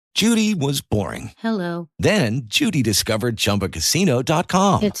Judy was boring. Hello. Then Judy discovered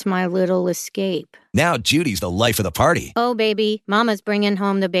ChumbaCasino.com. It's my little escape. Now Judy's the life of the party. Oh, baby, mama's bringing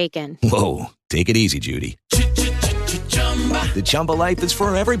home the bacon. Whoa, take it easy, Judy. The Chumba life is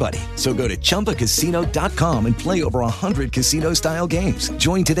for everybody. So go to ChumbaCasino.com and play over 100 casino-style games.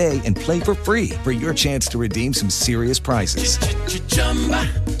 Join today and play for free for your chance to redeem some serious prizes.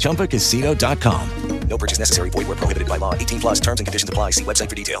 ChumbaCasino.com. No purchase necessary. Void where prohibited by law. 18 plus terms and conditions apply. See website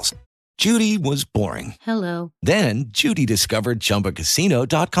for details. Judy was boring. Hello. Then Judy discovered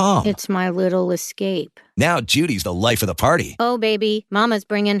ChumbaCasino.com. It's my little escape. Now Judy's the life of the party. Oh, baby, mama's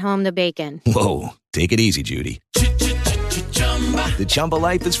bringing home the bacon. Whoa, take it easy, Judy. The Chumba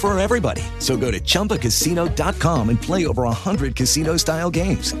life is for everybody. So go to ChumbaCasino.com and play over 100 casino-style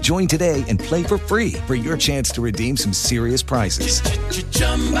games. Join today and play for free for your chance to redeem some serious prizes.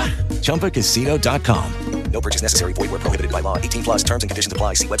 ChumbaCasino.com. No purchase necessary. Void where prohibited by law. 18 plus terms and conditions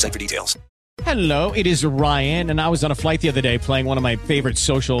apply. See website for details. Hello, it is Ryan, and I was on a flight the other day playing one of my favorite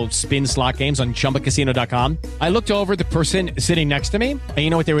social spin slot games on ChumbaCasino.com. I looked over at the person sitting next to me, and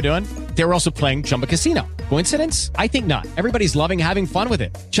you know what they were doing? They were also playing Chumba Casino. Coincidence? I think not. Everybody's loving having fun with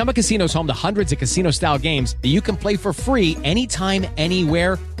it. Chumba Casino is home to hundreds of casino-style games that you can play for free anytime,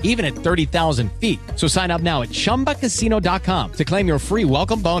 anywhere, even at 30,000 feet. So sign up now at ChumbaCasino.com to claim your free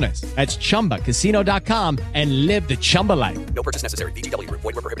welcome bonus. That's ChumbaCasino.com and live the Chumba life. No purchase necessary. VGW. Void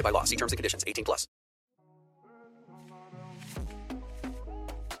where prohibited by law. See terms and conditions. 18 plus.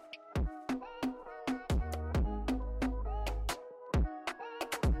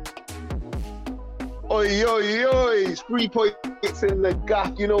 Oi, oi, oi, it's 3 points in the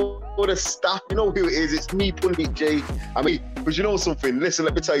gap, you know the stuff, you know who it is, it's me, Pundit J. I mean, because you know something, listen,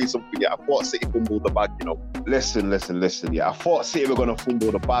 let me tell you something, yeah, I thought City fumbled the bag, you know. Listen, yeah, I thought City were going to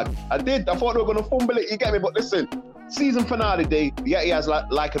fumble the bag. I thought they were going to fumble it, you get me, but listen, season finale day, the Etihad's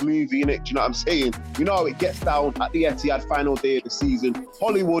like a movie, innit, do you know what I'm saying? You know how it gets down at the Etihad final day of the season.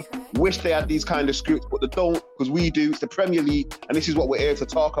 Hollywood wish they had these kind of scripts, but they don't, because we do, it's the Premier League, and this is what we're here to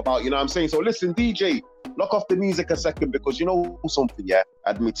talk about, you know what I'm saying? So listen, DJ, knock off the music a second, because you know something, yeah? I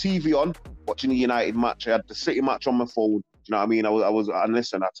had my TV on, watching the United match, I had the City match on my phone, do you know what I mean? I was, and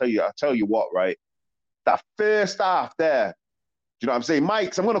listen, I tell you what, right? That first half there, do you know what I'm saying?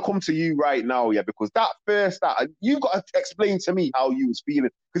 Mike, I'm going to come to you right now, yeah, because that first half, you've got to explain to me how you was feeling.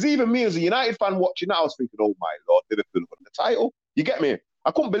 Because even me as a United fan watching that, I was thinking, oh my Lord, Liverpool won the title. You get me?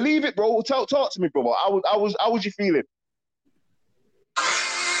 I couldn't believe it, bro. Talk to me, brother. How was you feeling?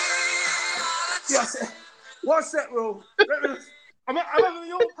 Yes. One sec, bro. I'm having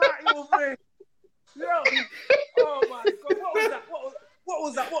your party over there. Yo. Oh my God. What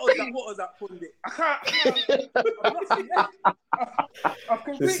was that, Pundit? I can't. I've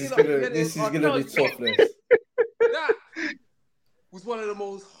completely this is gonna be toughness. That was one of the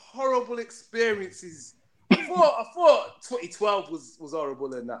most horrible experiences. I thought 2012 was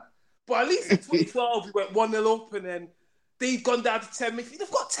horrible in that. But at least in 2012 we went 1-0 up and then they'd gone down to 10 minutes.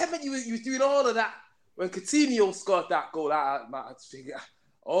 They've got 10 minutes, you was doing all of that. When Coutinho scored that goal,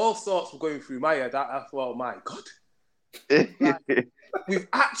 all sorts were going through my head. I thought, my God. Like, we've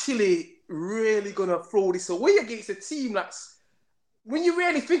actually really going to throw this away against a team that's, when you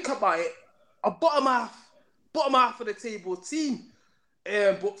really think about it, a bottom half of the table team.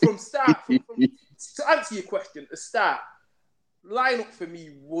 But from start, to answer your question, the start, lineup for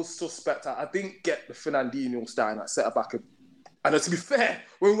me was suspect. I didn't get the Fernandinho starting at centre back. And to be fair,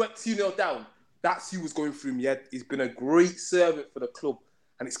 when we went 2-0 down, that's who was going through my head. He's been a great servant for the club,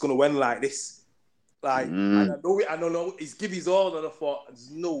 and it's going to end like this. Like, and I don't know, he's give his all, and I thought,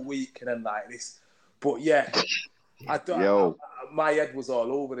 there's no way it can end like this. But yeah, my head was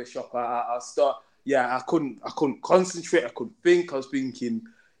all over the shop. I couldn't concentrate, I couldn't think. I was thinking,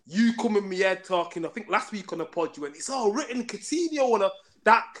 you come in my head talking, I think last week on the pod, you went, it's all written, Coutinho, and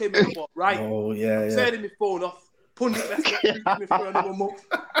that came in, right? Oh, yeah. Turning my phone off, Pundit, let's get me for another month.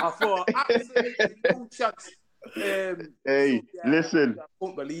 I thought, absolutely no chance. Listen. I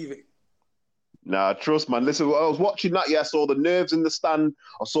couldn't believe it. Nah, trust, man. Listen, I was watching that, I saw the nerves in the stand.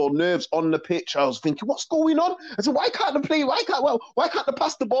 I saw nerves on the pitch. I was thinking, what's going on? I said, why can't they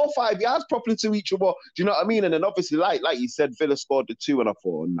pass the ball 5 yards properly to each other? Do you know what I mean? And then obviously, like you said, Villa scored the 2, and I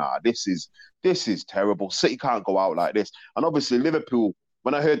thought, nah, this is terrible. City can't go out like this. And obviously, Liverpool,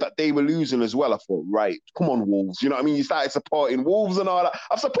 when I heard that they were losing as well, I thought, right, come on, Wolves. You know what I mean? You started supporting Wolves and all that.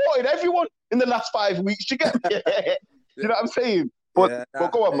 I've supported everyone in the last 5 weeks. Do you get me? You know what I'm saying? But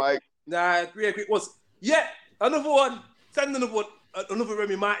go on, Mike. Nah, I agree. It was, another one. Send another one. Another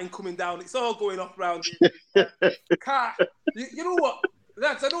Remy Martin coming down. It's all going off around here. You know what?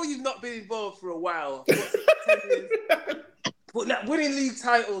 Lads, I know you've not been involved for a while. 10 years. But that winning league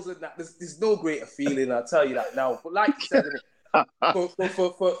titles and that, there's no greater feeling, I'll tell you that now. But like you said,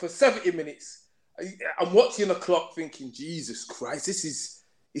 for 70 minutes, I'm watching the clock thinking, Jesus Christ,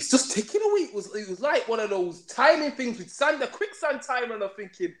 it's just ticking away. It was like one of those timing things with the quicksand timer, and I'm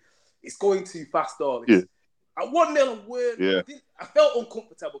thinking, it's going too fast, all this. At 1-0, I felt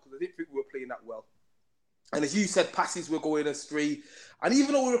uncomfortable because I didn't think we were playing that well. And as you said, passes were going astray. And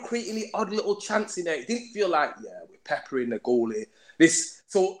even though we were creating the odd little chance in there, it didn't feel like, we're peppering the goalie.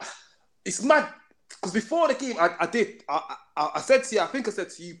 So it's mad. Because before the game, I said to you, I think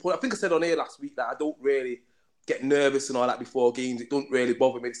I said on air last week that I don't really get nervous and all that before games. It don't really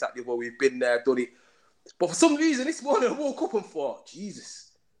bother me. It's that we've been there, done it. But for some reason, this morning I woke up and thought,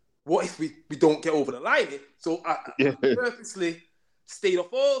 Jesus, what if we don't get over the line? So I purposely stayed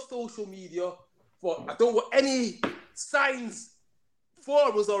off all social media. But I don't want any signs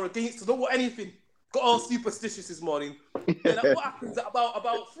for us or against us. I don't want anything. Got all superstitious this morning. And what happens at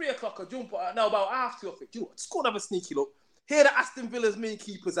about 3 o'clock, I jump out now about half 2. I think, just go and have a sneaky look. Hear that Aston Villa's main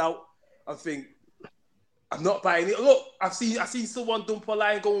keeper's out. I think, I'm not buying it. Look, I've seen someone dump a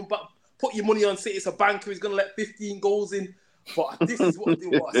line going back, put your money on City. It's a banker. He's going to let 15 goals in. But this is what I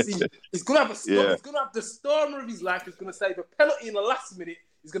didn't want to see. He's going to have a storm. He's going to have the storm of his life. He's going to save a penalty in the last minute.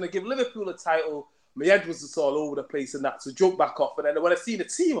 He's going to give Liverpool a title. My head was just all over the place and that. So jump back off. And then when I seen the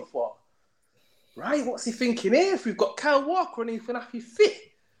team, I thought, right, what's he thinking here? If we've got Kyle Walker and Ethan Happy fit,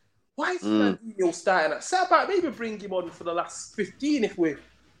 why is Fernandinho starting at centre back? Maybe bring him on for the last 15 if we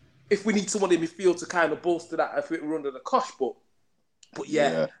need someone in midfield to kind of bolster that if it were under the cosh. But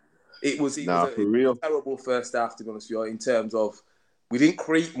it was a terrible first half, to be honest with you, in terms of we didn't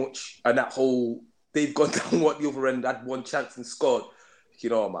create much, and that whole they've gone down the other end, had one chance and scored.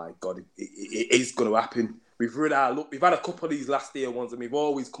 Oh my God, it is going to happen. We've had a couple of these last year ones, and we've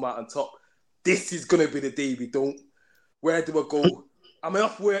always come out on top. This is going to be the day we don't. Where do I go? Am I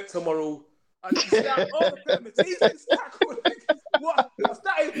off work tomorrow? And you start all the permutations. What? I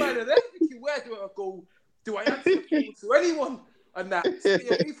started finding everything. Where do I go? Do I answer the phone to anyone? And that, stay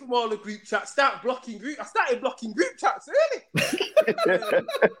away from all the group chats. I started blocking group chats early.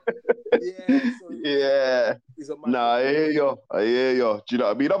 I hear you. Do you know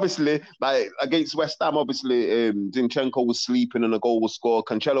what I mean? Obviously, like against West Ham, obviously, Zinchenko was sleeping and a goal was scored.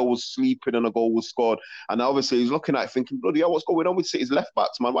 Cancelo was sleeping and a goal was scored. And obviously, he's looking at it thinking, bloody hell, what's going on with City's left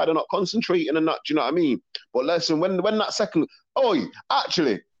backs, man? Why they're not concentrating and that? Do you know what I mean? But listen, when that second,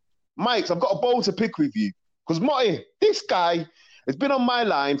 actually, Mike, I've got a ball to pick with you. Because Marty, this guy has been on my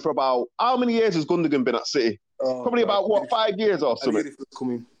line for about, how many years has Gundogan been at City? Probably about, 5 years or something?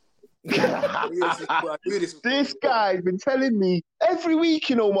 This guy's been telling me every week,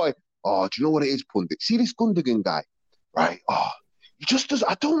 Marty, do you know what it is, Pundit? See this Gundogan guy, right? He just does,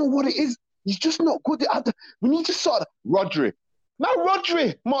 I don't know what it is. He's just not good at it. We need to sort of, Rodri. Now,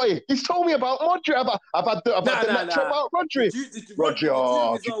 Rodri, Marty, he's told me about Rodri. I've had the lecture about Rodri. Rodri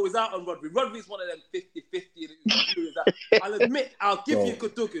is always out on Rodri. Rodri's one of them 50-50. I'll admit, I'll give you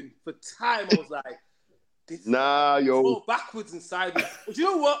Gundogan. For time, I was like, go backwards and sideways. But you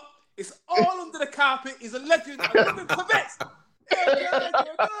know what? It's all under the carpet. He's a legend. I love him for this. I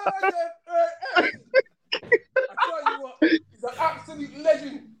tell you what, he's an absolute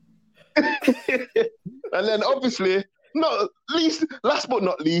legend. And then, obviously, last but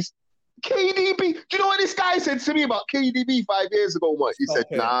not least, KDB. Do you know what this guy said to me about KDB 5 years ago, Mike? He said,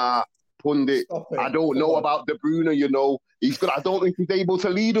 Pundit, I don't know about De Bruyne, He's good. I don't think he's able to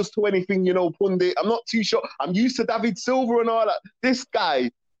lead us to anything, Pundit. I'm not too sure. I'm used to David Silva and all that. This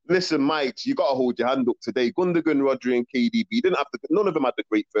guy, listen, Mike, you got to hold your hand up today. Gundogan, Rodri and KDB, none of them had the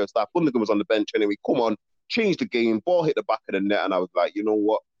great first half. Gundogan was on the bench anyway. Come on, change the game. Ball hit the back of the net and I was like, you know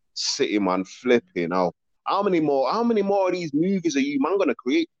what? City, man, flipping out. How many more of these movies are you, man, going to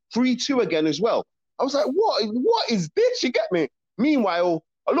create? 3-2 again as well. I was like, what is this? You get me? Meanwhile,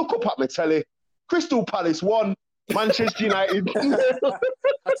 I look up at my telly. Crystal Palace 1, Manchester United. I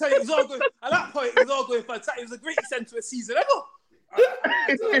tell you, it was all going. At that point, it was all going fantastic. It was the greatest end to a season ever.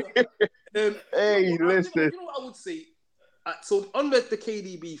 Listen. You know what I would say? So on the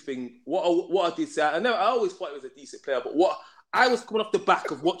KDB thing, what I did say, I always thought he was a decent player, but what I was coming off the back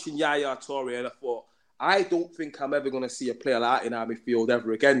of watching Yaya Toure, and I thought, I don't think I'm ever going to see a player like that in our midfield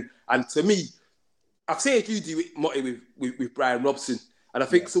ever again. And to me, I've said you do it, Motty, with Brian Robson. And I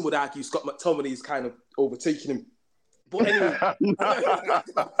think some would argue Scott McTominay's kind of overtaking him. But anyway.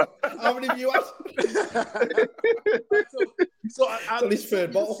 How many of you have? So his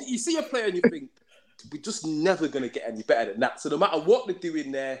third bottle. You see a player and you think, we're just never going to get any better than that. So no matter what they're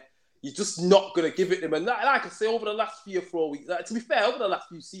doing there, you're just not going to give it them. And like I say, over the last 3 or 4 weeks, to be fair, over the last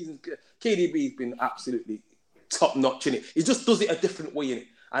few seasons, KDB's been absolutely top notch in it. He just does it a different way in it.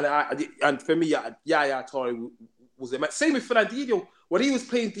 And for me, Yaya Toure was immense. Same with Fernandinho. When he was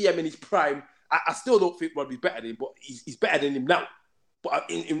playing DM in his prime, I still don't think Rodri's better than him, but he's better than him now. But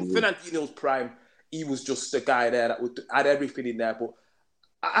in Fernandinho's prime, he was just a guy there that had everything in there. But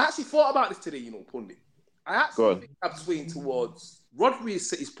I actually thought about this today, you know, Pundit. I actually think I'm swaying towards Rodri is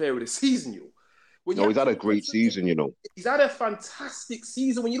City's player of the season, you know. He's had a great season, you know. He's had a fantastic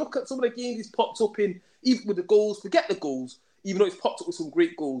season. When you look at some of the games he's popped up in, even with the goals, forget the goals, even though he's popped up with some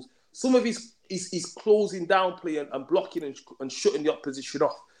great goals, some of his closing down play and blocking and shutting the opposition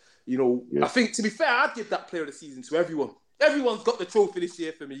off. You know, I think, to be fair, I'd give that player of the season to everyone. Everyone's got the trophy this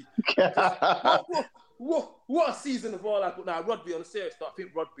year for me. What a season of all that. But now, Rodri, on a serious note, I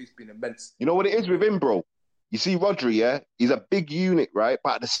think Rodri's been immense. You know what it is with him, bro? You see Rodri, yeah? He's a big unit, right?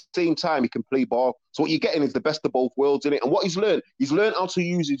 But at the same time, he can play ball. So what you're getting is the best of both worlds in it. And what he's learned how to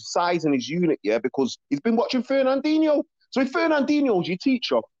use his size and his unit, yeah? Because he's been watching Fernandinho. So if Fernandinho's your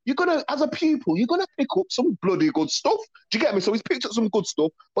teacher, you're going to, as a pupil, you're going to pick up some bloody good stuff. Do you get me? So he's picked up some good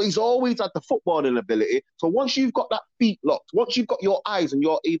stuff, but he's always had the footballing ability. So once you've got that feet locked, once you've got your eyes and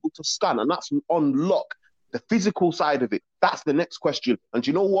you're able to scan, and that's on lock, the physical side of it, that's the next question. And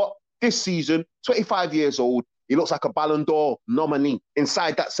do you know what? This season, 25 years old, he looks like a Ballon d'Or nominee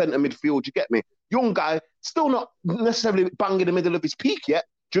inside that centre midfield. You get me? Young guy, still not necessarily bang in the middle of his peak yet.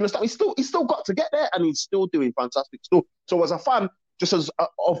 Do you understand? He's still got to get there, and he's still doing fantastic stuff. So as a fan, just as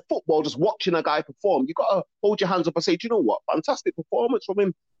of football, just watching a guy perform, you got to hold your hands up and say, do you know what? Fantastic performance from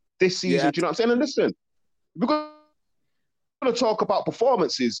him this season. Yeah. Do you know what I'm saying? And listen, we're going to talk about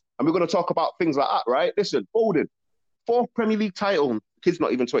performances, and we're going to talk about things like that, right? Listen, Foden, 4th Premier League title. Kid's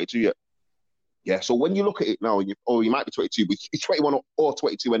not even 22 yet. Yeah, so when you look at it now, he might be 22, but he's 21 or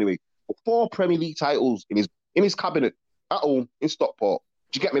 22 anyway. But 4 Premier League titles in his cabinet at home in Stockport.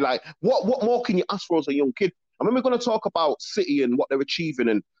 Do you get me? Like, what more can you ask for as a young kid? And when we're going to talk about City and what they're achieving,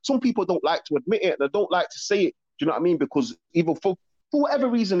 and some people don't like to admit it, and they don't like to say it. Do you know what I mean? Because even for whatever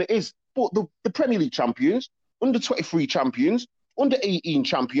reason it is, but the Premier League champions, under 23 champions, under 18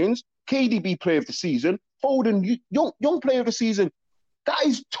 champions, KDB player of the season, Foden, young player of the season. That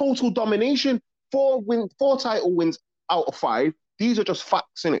is total domination. 4 title wins out of 5. These are just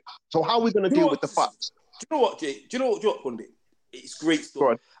facts, innit? So how are we going to deal with the facts? Do you know what, Jay? Do you know what, Pundit? It's great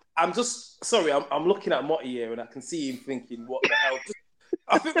stuff. I'm just sorry. I'm looking at Motti here, and I can see him thinking, "What the hell?"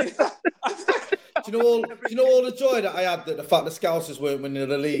 I think. Do you know all the joy that I had that the fact the Scousers weren't winning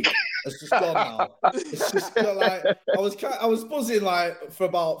the league has just gone now. It's just like I was buzzing like for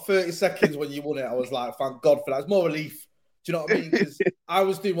about 30 seconds when you won it. I was like, thank God for that. It's more relief. Do you know what I mean? Because I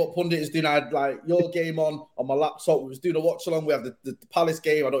was doing what Pundit is doing. I had like your game on my laptop. We was doing a watch along. We have the Palace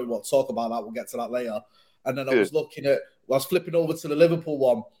game. I don't even want to talk about that. We'll get to that later. And then I was flipping over to the Liverpool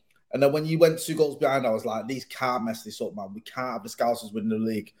one. And then when you went 2 goals behind, I was like, these can't mess this up, man. We can't have the Scousers winning the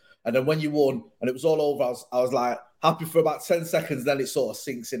league. And then when you won and it was all over, I was like happy for about 10 seconds. Then it sort of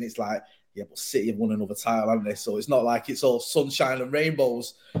sinks in. It's like, yeah, but City have won another title, haven't they? So it's not like it's all sunshine and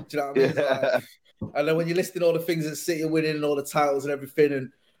rainbows. Do you know what I mean? Yeah. And then when you're listing all the things that City are winning and all the titles and everything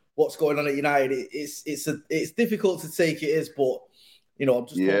and what's going on at United, it's difficult to take. It is, but you know, I'm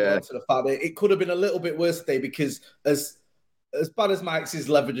just going on to the fact that it could have been a little bit worse today because as bad as Mike's is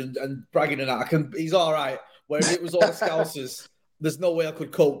leveraged and bragging and that, he's all right. Where if it was all the Scousers, there's no way I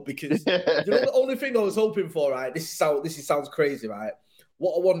could cope because you know the only thing I was hoping for, right? This sounds crazy, right?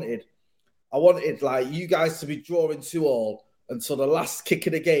 What I wanted like you guys to be drawing 2-2 until the last kick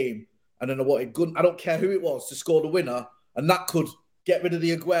of the game, and then I don't care who it was to score the winner, and that could get rid of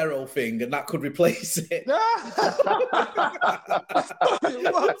the Aguero thing, and that could replace it. So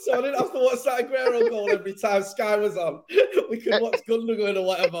I didn't have to watch that Aguero goal every time Sky was on. We could watch Gundogan or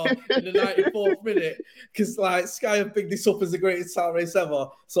whatever in the 94th minute, because like Sky have picked this up as the greatest title race ever.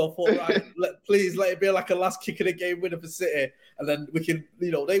 So I thought, right, please let it be like a last kick of the game winner for City, and then we can, you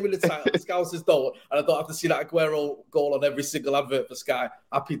know, they win the title, the Scousers don't, and I don't have to see that Aguero goal on every single advert for Sky.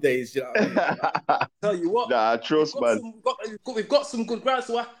 Happy days, you know what I mean? Tell you what, nah, trust man. We've got some good grounds.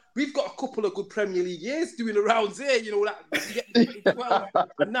 So we've got a couple of good Premier League years doing the rounds here. You know that,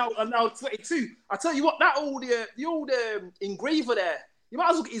 and now 22. I tell you what, that old the old engraver there. You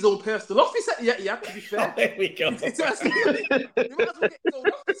might as well get his own personal office at the Etihad, to be fair. There we go. You might as well get his own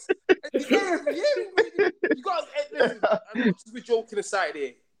office. Every year. You got listen, we're joking aside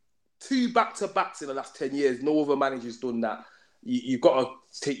here. 2 back-to-backs in the last 10 years. No other manager's done that. You've got to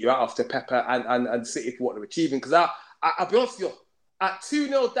take your hat off to Pepper and City for what they're achieving. Because I'll be honest with you, at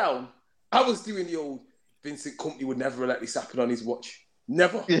 2-0 down, I was doing the old Vincent Kompany would never let this happen on his watch.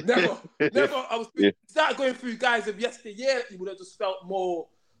 Never. I started going through guys of yesteryear that you would have just felt more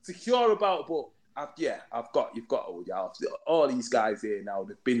secure about. But You've got all these guys here now.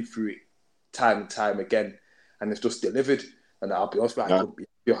 They've been through it time and time again, and they've just delivered. And I'll be honest, I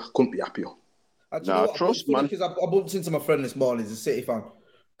couldn't be happier. Trust, man. Because I bumped into my friend this morning. He's a City fan,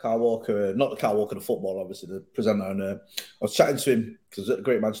 Carl Walker. Not the Carl Walker, the footballer, obviously, the presenter. And I was chatting to him because it was a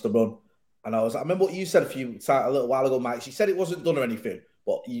great Manchester run. And I remember what you said a little while ago, Mike. You said it wasn't done or anything,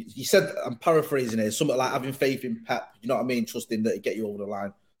 but you said, I'm paraphrasing it, something like having faith in Pep. You know what I mean? Trusting that he'd get you over the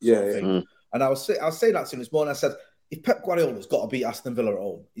line. And I was saying that to him this morning. I said, if Pep Guardiola's got to beat Aston Villa at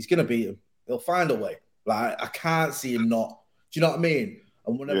home, he's going to beat him. He'll find a way. Like, I can't see him not. Do you know what I mean?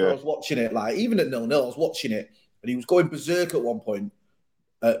 And whenever I was watching it, like, even at 0-0, I was watching it, and he was going berserk at one point,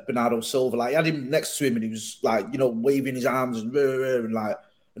 Bernardo Silva. Like, he had him next to him, and he was, like, you know, waving his arms and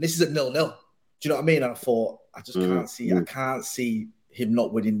this is at 0-0. Do you know what I mean? And I thought, I just can't see him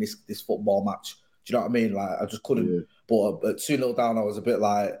not winning this football match. Do you know what I mean? Like, I just couldn't. Yeah. But at 2-0 down, I was a bit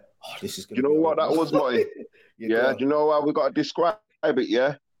like, oh, this is going to be... Do you know what that was, Marty? Do you know how we got to describe it,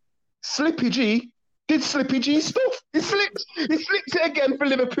 yeah? Slippy G did Slippy G stuff. He slipped it again for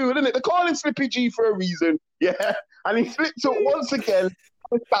Liverpool, innit? They call him Slippy G for a reason, yeah? And he slipped it once again.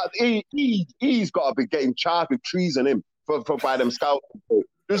 He's got to be getting charged with treason him by them scouts.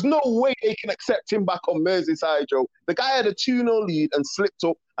 There's no way they can accept him back on Merseyside, Joe. The guy had a 2-0 lead and slipped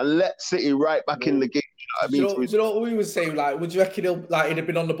up and let City right back in the game. Do you know what we were saying? Like, would you reckon he'd have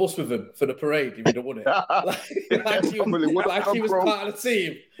been on the bus with him for the parade if he'd have won it? He was part of the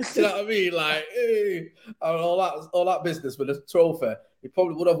team. Do you know what I mean? Like, all that business with the trophy. He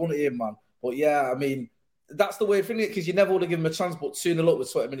probably would have won it in, man. But yeah, I mean, that's the way of thinking it, because you never would have given him a chance. But 2-0 up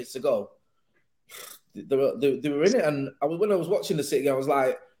with 20 minutes to go, they were in it. And when I was watching the City game, I was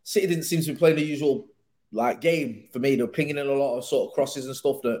like, City didn't seem to be playing the usual like game for me. They were pinging in a lot of sort of crosses and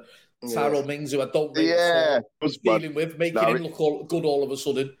stuff that Tyrone Mings, who I don't really was dealing with, making him look good all of a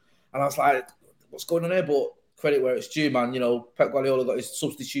sudden. And I was like, what's going on here? But credit where it's due, man. You know, Pep Guardiola got his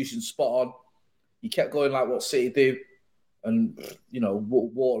substitution spot on. He kept going like what City do. And, you know,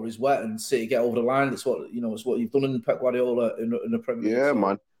 water is wet and City get over the line. It's what you've done in Pep Guardiola in the Premier League. Yeah,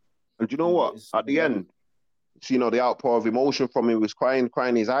 man. And you know what? At the end, you know, the outpour of emotion from him was crying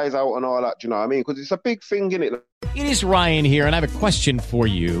his eyes out and all that. Do you know what I mean? Because it's a big thing, innit? It is Ryan here, and I have a question for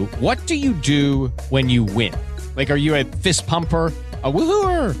you. What do you do when you win? Like, are you a fist pumper, a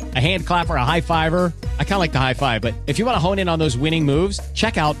woohooer, a hand clapper, a high fiver? I kind of like the high five, but if you want to hone in on those winning moves,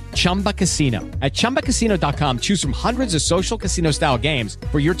 check out Chumba Casino. At ChumbaCasino.com, choose from hundreds of social casino-style games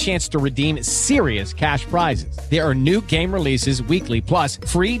for your chance to redeem serious cash prizes. There are new game releases weekly, plus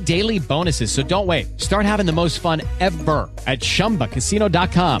free daily bonuses. So don't wait. Start having the most fun ever at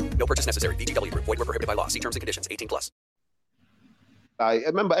ChumbaCasino.com. No purchase necessary. VGW. Void where prohibited by law. See terms and conditions. 18+. I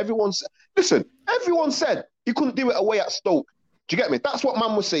remember everyone said he couldn't do it away at Stoke. Do you get me? That's what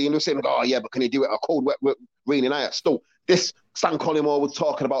man was saying. They were saying, oh, yeah, but can he do it a cold, wet, rainy night at Stoke? This Stan Collymore was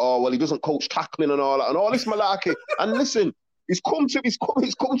talking about, oh, well, he doesn't coach tackling and all that, and all this malarkey. And listen, he's come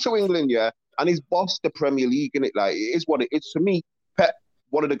to England, yeah, and he's bossed the Premier League, innit? Like, it is what it is. For me, Pep,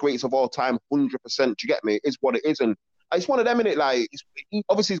 one of the greats of all time, 100%. Do you get me? It is what it is. And it's one of them, innit? Like,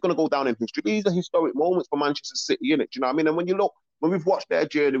 obviously, he's going to go down in history. These are historic moments for Manchester City, innit? Do you know what I mean? And when we've watched their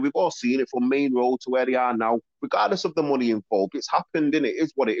journey, we've all seen it from Main Road to where they are now, regardless of the money involved. It's happened, innit? It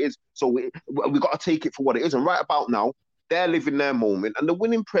is what it is. So we've got to take it for what it is. And right about now, they're living their moment. And they're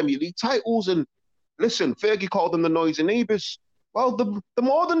winning Premier League titles. And listen, Fergie called them the noisy neighbours. Well, the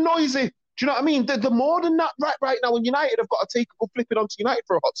more than noisy. Do you know what I mean? The more than that right now. And United have got to flip it onto United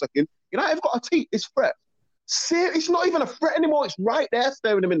for a hot second. United have got to take this threat. It's not even a threat anymore. It's right there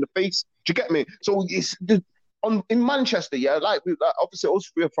staring them in the face. Do you get me? So it's... in Manchester, yeah, like obviously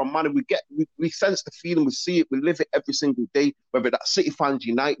us three are from Man, we sense the feeling, we see it, we live it every single day, whether that's City fans,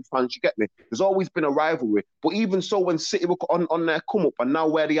 United fans, you get me? There's always been a rivalry. But even so, when City were on their come up and now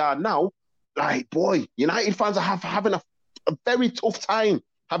where they are now, like, boy, United fans are having a very tough time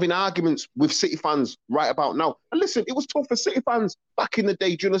having arguments with City fans right about now. And listen, it was tough for City fans back in the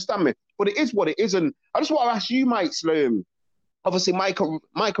day, do you understand me? But it is what it is. And I just want to ask you, Mike Slam, obviously Michael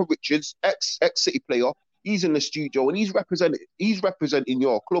Richards, ex-City player, he's in the studio and he's representing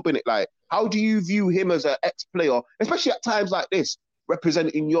your club, innit? Like, how do you view him as an ex-player, especially at times like this,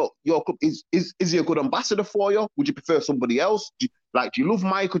 representing your club? Is he a good ambassador for you? Would you prefer somebody else? Do you love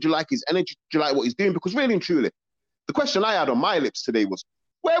Mike, or do you like his energy? Do you like what he's doing? Because really and truly, the question I had on my lips today was,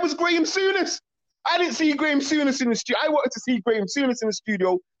 where was Graham Souness? I didn't see Graham Souness in the studio. I wanted to see Graham Souness in the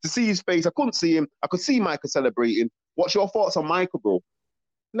studio to see his face. I couldn't see him. I could see Micah celebrating. What's your thoughts on Micah, bro?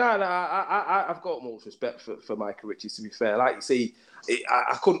 No, I've got most respect for Michael Richards, to be fair. Like you say,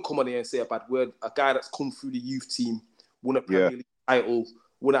 I couldn't come on here and say a bad word. A guy that's come through the youth team, won a Premier League title,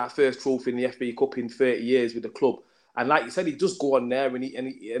 won our first trophy in the FA Cup in 30 years with the club. And like you said, he does go on there and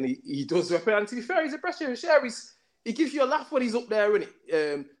he does represent. And to be fair, he's a breath of air. He gives you a laugh when he's up there, isn't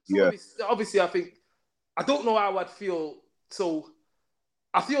it? Obviously, I think, I don't know how I'd feel. So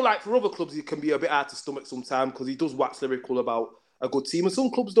I feel like for other clubs, he can be a bit hard to stomach sometimes because he does wax lyrical about a good team. And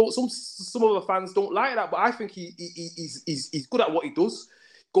some clubs don't, some other fans don't like that. But I think he's good at what he does.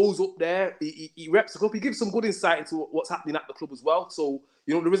 Goes up there, he reps the club. He gives some good insight into what's happening at the club as well. So,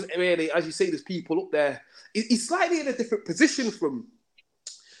 you know, there isn't really, as you say, there's people up there. He's slightly in a different position from,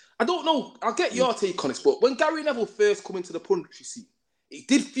 I don't know, I'll get your take on this, but when Gary Neville first come into the punditry scene, it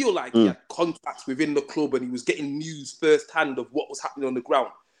did feel like he had contacts within the club and he was getting news firsthand of what was happening on the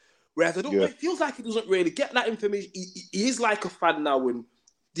ground. Whereas I don't know, it feels like he doesn't really get that information. He is like a fan now, and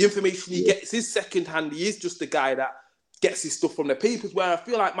the information he gets is secondhand. He is just the guy that gets his stuff from the papers, where I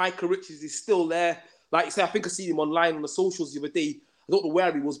feel like Micah Richards is still there. Like you say, I think I seen him online on the socials the other day. I don't know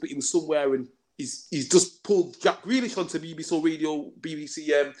where he was, but he was somewhere and he's just pulled Jack Grealish onto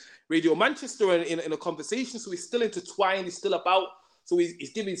BBC Radio Manchester in a conversation. So he's still intertwined, he's still about. So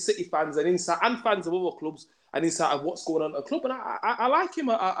he's giving City fans an insight and fans of other clubs an insight of what's going on at the club. And I like him.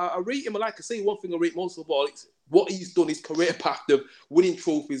 I rate him. And like I say, one thing I rate most of all, it's what he's done, his career path of winning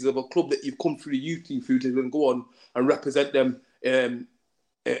trophies of a club that you've come through the youth team through to then go on and represent them on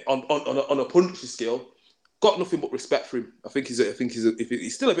a punditry scale. Got nothing but respect for him. I think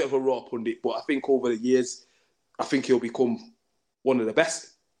he's still a bit of a raw pundit, but I think over the years, I think he'll become one of the best.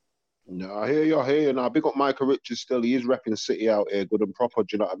 No, I hear you. Now, big up Michael Richards still. He is repping City out here, good and proper. Do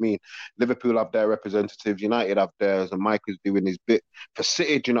you know what I mean? Liverpool have their representatives, United have theirs, and Mike is doing his bit for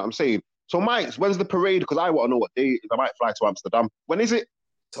City. Do you know what I'm saying? So, Mike, when's the parade? Because I want to know what day it is. I might fly to Amsterdam. When is it?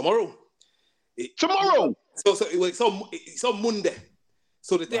 Tomorrow. Tomorrow? So it's on Monday.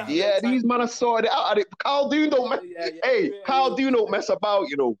 So the day. These men are sorted out. Carl Doon don't mess. Carl Doon don't mess about.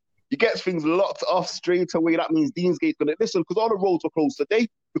 You know, he gets things locked off straight away. That means Deansgate's gonna listen because all the roads were closed today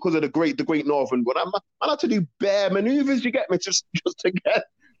because of the Great Northern Run. I had to do bare manoeuvres. You get me? Just to get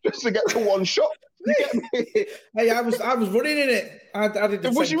to one shot. You get me? Hey, I was running in it. I did the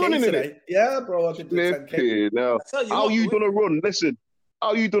 10K Was you running today. in it? Yeah, bro. I did the 10K. No. How you done a run? Listen.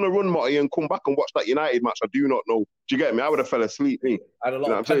 How you done a run, Marty, and come back and watch that United match? I do not know. Do you get me? I would have fell asleep, me. I had a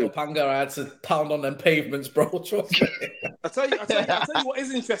lot of panga. I had to pound on them pavements, bro. Trust me. I tell you what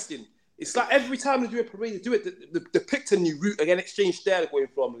is interesting. It's like every time they do a parade, they do it. They picked a new route again. Exchange there going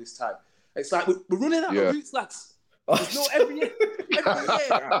from this time. It's like we're running out of routes, lads. There's no every year. This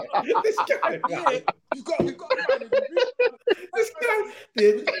guy. We've got to find a new route. This guy. The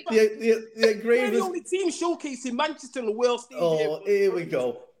engravers. We're the only team showcasing Manchester in the World Stadium. Oh, here we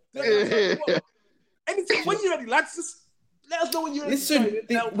go. Anytime when you're ready, lads, just let us know when you're ready. Listen,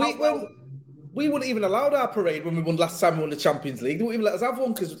 we wouldn't even allow our parade when we won last time we won the Champions League. They wouldn't even let us have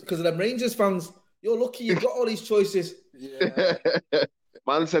one because of them Rangers fans. You're lucky you've got all these choices. Yeah.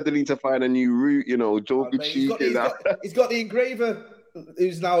 Man said they need to find a new route, you know. Joe He's got the engraver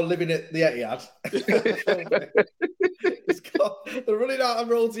who's now living at the Etihad. They're running out of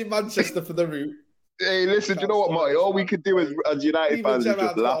roads in Manchester for the route. Hey, listen, do you know what, Marty? All we could do as United fans is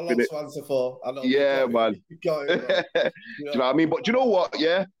just laugh in it. Yeah, man. Do you know what I mean? But do you know what,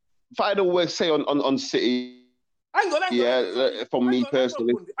 yeah? Final word say on City. Hang on. From me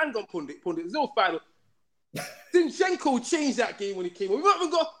personally. Hang on, pundit. There's no final. Zinchenko changed that game when he came on.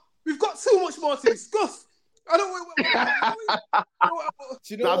 We've got too much more to discuss. I don't. Do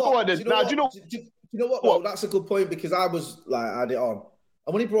you know what? Though? That's a good point because I was like, I had it on,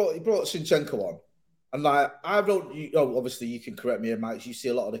 and when he brought Zinchenko on, and like I don't. Obviously, you can correct me, Mike. You see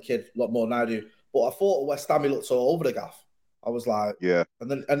a lot of the kid, a lot more than I do. But I thought West Ham he looked so over the gaff. I was like, yeah. And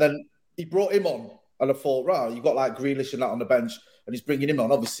then he brought him on, and I thought, right, you got like Grealish and that on the bench, and he's bringing him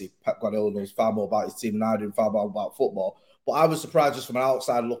on. Obviously, Pep Guardiola knows far more about his team than I do, and far more about football. But I was surprised just from an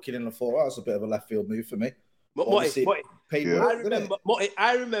outside looking in, and I thought, that's a bit of a left field move for me. I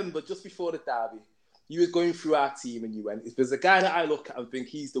remember just before the derby, you was going through our team and you went, if there's a guy that I look at and think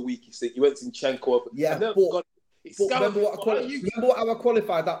he's the weakest, you went Zinchenko. Yeah, but remember how I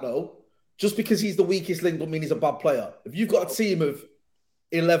qualified that though? Just because he's the weakest link doesn't mean he's a bad player. If you've got a team of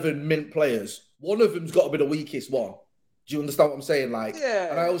 11 mint players, one of them's got to be the weakest one. Do you understand what I'm saying? Like,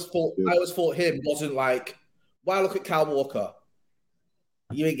 yeah. And I always thought him wasn't like, when I look at Kyle Walker,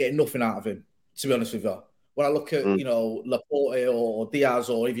 you ain't getting nothing out of him, to be honest with you. When I look at, Laporte or Diaz,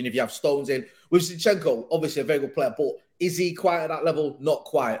 or even if you have Stones in, with Zinchenko, obviously a very good player, but is he quite at that level? Not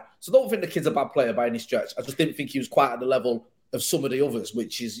quite. So don't think the kid's a bad player by any stretch. I just didn't think he was quite at the level of some of the others,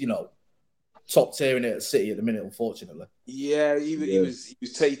 which is, top tier in it at City at the minute, unfortunately. Yeah, he was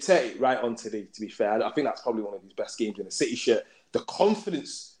right on today, to be fair. I think that's probably one of his best games in a City shirt. the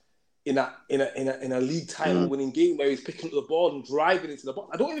confidence in a league title winning game where he's picking up the ball and driving into the box.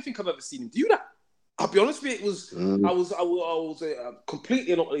 I don't even think I've ever seen him do that. I'll be honest with you, I was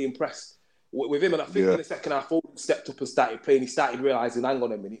completely and utterly impressed with him, and I think in the second half, Foden stepped up and started playing. He started realising, hang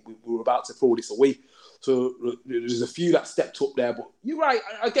on a minute, we were about to throw this away. So there's a few that stepped up there, but you're right.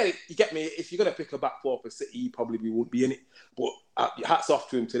 I get it. You get me. If you're going to pick a back four for City, he probably wouldn't be in it. But hats off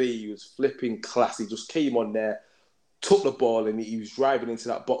to him today. He was flipping class. He just came on there, took the ball, and he was driving into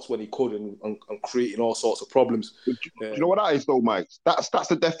that box when he could and creating all sorts of problems. Do you know what that is, though, Mike? That's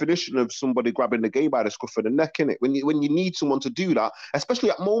the definition of somebody grabbing the game by the scruff of the neck, innit? When you need someone to do that, especially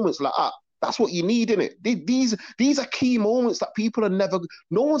at moments like that, that's what you need, innit? These are key moments that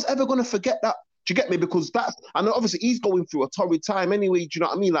no one's ever going to forget that. Do you get me? Because and obviously he's going through a torrid time anyway. Do you know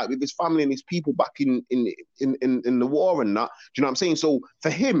what I mean? Like with his family and his people back in the war and that. Do you know what I'm saying? So for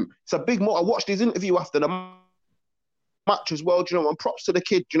him, it's a big moment. I watched his interview after the match as well. Do you know? And props to the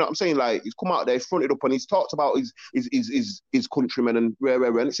kid. Do you know what I'm saying? Like he's come out there, he's fronted up, and he's talked about his countrymen and rare.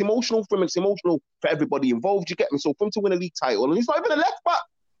 And it's emotional for him. It's emotional for everybody involved. Do you get me? So for him to win a league title, and he's not even a left back.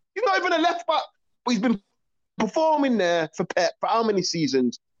 He's not even a left back, but he's been performing there for Pep for how many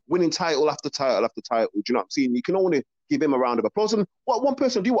seasons? Winning title after title after title. Do you know what I'm saying? You can only give him a round of applause. And one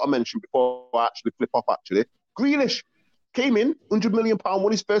person I do want to mention before I actually flip off, Grealish came in, £100 million,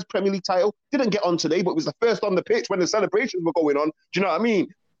 won his first Premier League title. Didn't get on today, but was the first on the pitch when the celebrations were going on. Do you know what I mean?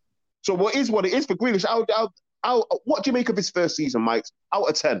 So what it is for Grealish? What do you make of his first season, Mike? Out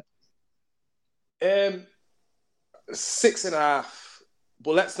of 10? 6.5.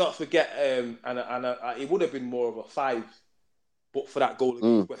 But let's not forget, it would have been more of a 5. But for that goal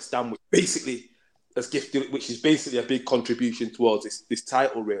against West Ham, which is basically a big contribution towards this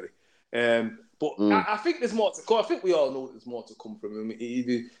title, really. But I think there's more to come. I think we all know there's more to come from him.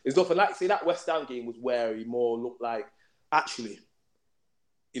 There's nothing like, say, that West Ham game was where he more looked like, actually,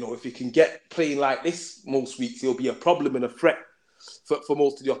 if he can get playing like this most weeks, he'll be a problem and a threat for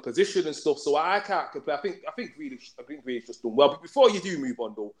most of the opposition and stuff. So I can't compare. I think Grealish just done well. But before you do move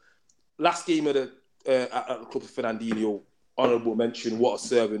on, though, last game at the club of Fernandinho, honourable mention, what a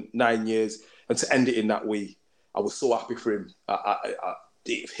servant, 9 years, and to end it in that way, I was so happy for him.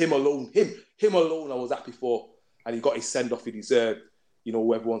 Him alone, I was happy for, and he got his send off he deserved.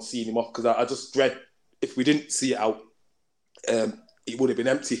 Everyone's seeing him off, because I just dread if we didn't see it out, it would have been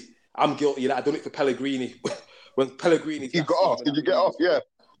empty. I'm guilty of that. I done it for Pellegrini when Pellegrini. You got off? Did you get off? Yeah.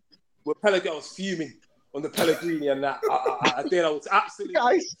 When Pellegrini, I was fuming on the Pellegrini and that. I was absolutely.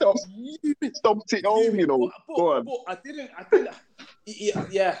 Guys, stomped it home, But I didn't.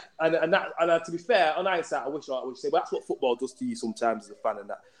 Yeah, and to be fair, on hindsight, I wish say, but that's what football does to you sometimes as a fan, and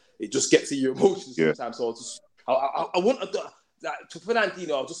that it just gets to your emotions sometimes. So I want to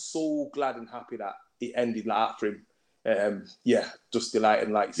Fernandinho. I was just so glad and happy that it ended like that for him. Just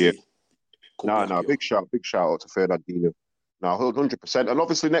delighted, like you see. No, big shout out to Fernandinho. No, 100%. And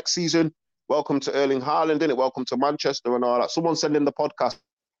obviously next season, welcome to Erling Haaland, innit? Welcome to Manchester and all that. Someone send in the podcast,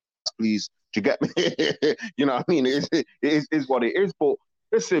 please. Do you get me? You know what I mean? It is what it is. But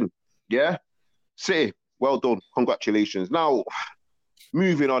listen, City, well done. Congratulations. Now,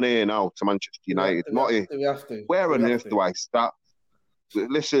 moving on here now to Manchester United. We have to. Where on earth do I start?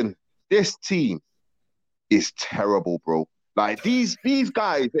 Listen, this team is terrible, bro. Like, these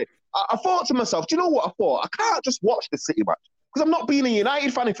guys, I thought to myself, do you know what I thought? I can't just watch the City match, because I'm not being a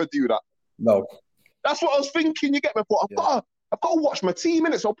United fan if I do that. No. That's what I was thinking. You get me? I thought, I've got to watch my team,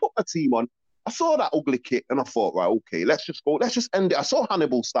 innit? So I put my team on. I saw that ugly kit and I thought, right, okay, let's just go. Let's just end it. I saw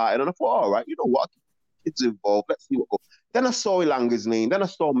Hannibal starting and I thought, all right, you know what? Kids involved. Let's see what goes. Then I saw Elanga's name. Then I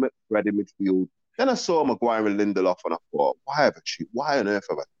saw Fred in midfield. Then I saw Maguire and Lindelof and I thought, why on earth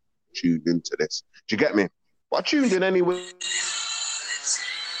have I tuned into this? Do you get me? But I tuned in anyway.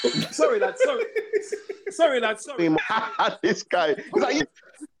 Sorry, lad. This guy. Sorry,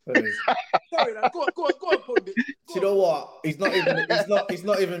 lad. Go on, Pundit. Do you know what? He's not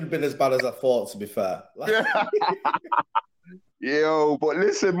even been as bad as I thought, to be fair. Yo, but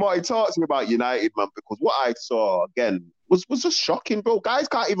listen, Marty, talk to me about United, man, because what I saw again was just shocking, bro. Guys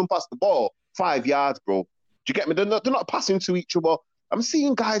can't even pass the ball 5 yards, bro. Do you get me? They're not passing to each other. I'm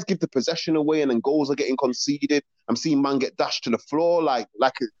seeing guys give the possession away and then goals are getting conceded. I'm seeing man get dashed to the floor like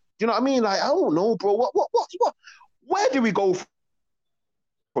do you know what I mean? Like, I don't know, bro. What? Where do we go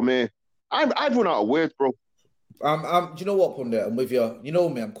from here? I've run out of words, bro. Do you know what, Pundit? I'm with you. You know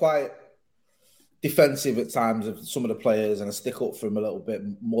me, I'm quite defensive at times of some of the players, and I stick up for them a little bit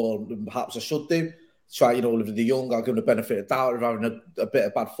more than perhaps I should do. Try, with the young, I'll give them the benefit of doubt of having a bit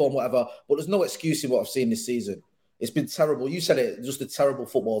of bad form, whatever. But there's no excuse in what I've seen this season. It's been terrible. You said it, just a terrible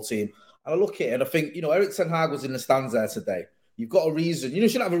football team. And I look at it and I think, Eric Ten Hag was in the stands there today. you've got a reason. You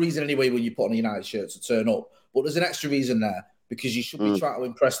should have a reason anyway when you put on a United shirt to turn up. But there's an extra reason there because you should be trying to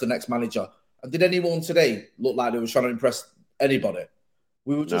impress the next manager. And did anyone today look like they were trying to impress anybody?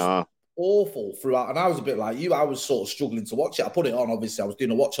 We were just awful throughout. And I was a bit like you. I was sort of struggling to watch it. I put it on, obviously. I was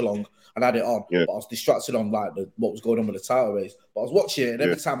doing a watch along and had it on. Yeah. But I was distracted on like what was going on with the title race. But I was watching it, and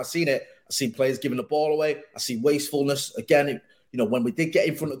every time I seen it, I seen players giving the ball away. I see wastefulness. Again, when we did get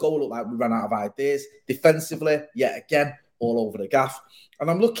in front of goal, it looked like we ran out of ideas. Defensively, yet again, all over the gaff. And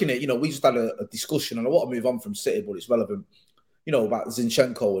I'm looking at, we just had a discussion, and I want to move on from City, but it's relevant, about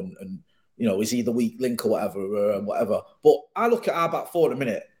Zinchenko and is he the weak link or whatever. But I look at our back four in a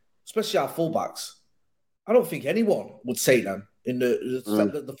minute, especially our fullbacks. I don't think anyone would take them in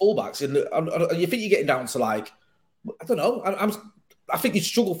the fullbacks. And you think you're getting down to like, I don't know. I think you'd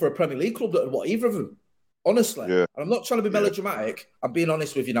struggle for a Premier League club that would want either of them. Honestly. Yeah. And I'm not trying to be melodramatic. I'm being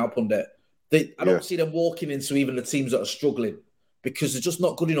honest with you now, Pundit. I don't see them walking into even the teams that are struggling because they're just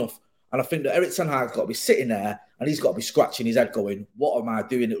not good enough. And I think that Erik ten Hag's got to be sitting there and he's got to be scratching his head going, what am I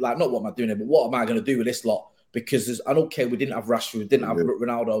doing? Like, not what am I doing, but what am I going to do with this lot? Because we didn't have Rashford, we didn't have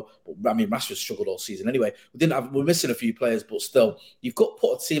Ronaldo. But, I mean, Rashford struggled all season anyway. We're missing a few players, but still, you've got to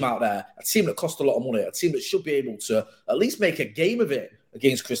put a team out there, a team that cost a lot of money, a team that should be able to at least make a game of it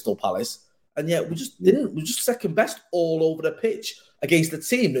against Crystal Palace. And yet we just didn't. We're just second best all over the pitch against a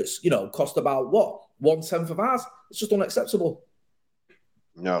team that's, cost about, 1/10 of ours. It's just unacceptable.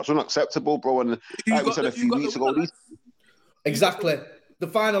 No, it's unacceptable, bro. And like we said a few weeks ago, exactly. The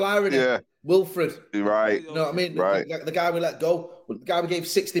final irony. Yeah. Wilfred. Right. You know what I mean? Right. The guy we let go, the guy we gave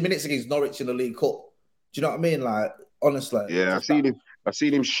 60 minutes against Norwich in the League Cup. Do you know what I mean? Like, honestly. Yeah, I've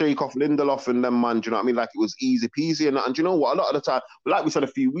seen him shake off Lindelof and them, man. Do you know what I mean? Like it was easy peasy. And do you know what? A lot of the time, like we said a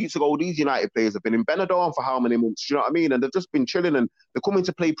few weeks ago, these United players have been in Benidorm for how many months? Do you know what I mean? And they've just been chilling and they're coming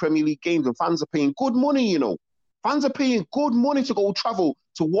to play Premier League games and fans are paying good money, Fans are paying good money to go travel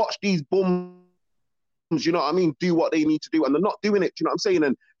to watch these bums, you know what I mean, do what they need to do. And they're not doing it, do you know what I'm saying?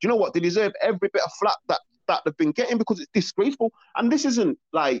 And do you know what? They deserve every bit of flack that they've been getting because it's disgraceful. And this isn't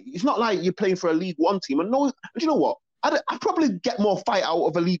like, it's not like you're playing for a League One team. And do you know what? I'd probably get more fight out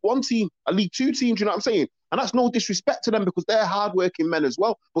of a League One team, a League Two team, do you know what I'm saying? And that's no disrespect to them because they're hardworking men as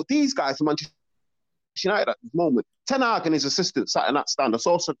well. But these guys from Manchester United at this moment, Ten Hag and his assistant sat in that stand. I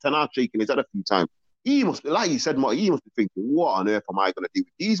saw Ten Hag shaking his head a few times. He must be, like you said, Marty, he must be thinking, what on earth am I going to do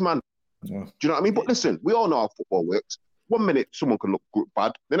with these, man? Yeah. Do you know what I mean? But listen, we all know how football works. 1 minute, someone can look good,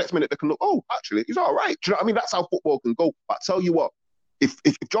 bad. The next minute, they can look, oh, actually, he's all right. Do you know what I mean? That's how football can go. But I tell you what, if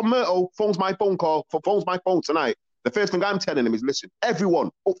John Murto phones my phone tonight, the first thing I'm telling him is, listen, everyone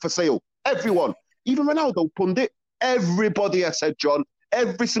up for sale. Everyone. Even Ronaldo, Pundit, everybody has said, John,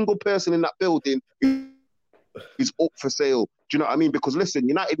 every single person in that building is up for sale. Do you know what I mean? Because listen,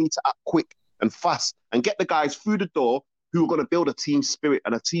 United need to act quick and fast and get the guys through the door who are going to build a team spirit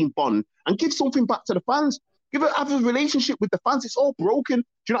and a team bond and give something back to the fans. Have a relationship with the fans. It's all broken. Do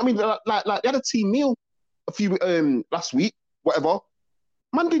you know what I mean? Like they had a team meal a few last week, whatever.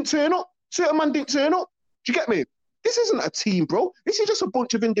 Man didn't turn up. Certain man didn't turn up. Do you get me? This isn't a team, bro. This is just a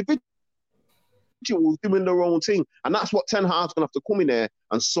bunch of individuals doing their own thing. And that's what Ten Hag's going to have to come in there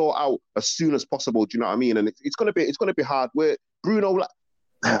and sort out as soon as possible. Do you know what I mean? And it's going to be hard work. Bruno,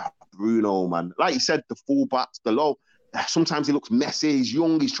 man. Like you said, the fullbacks, the low. Sometimes he looks messy. He's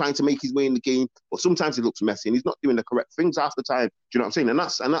young. He's trying to make his way in the game. But sometimes he looks messy and he's not doing the correct things half the time. Do you know what I'm saying? And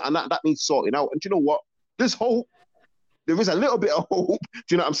that needs sorting out. And do you know what? There's hope. There is a little bit of hope. Do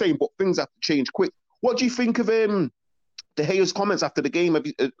you know what I'm saying? But things have to change quick. What do you think of De Gea's comments after the game? Have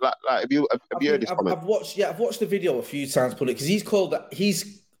you heard his comment? I've watched the video a few times, because he's called that.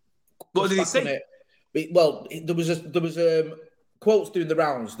 What did he say? Well, there was quotes doing the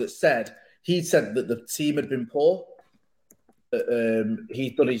rounds that said he said that the team had been poor.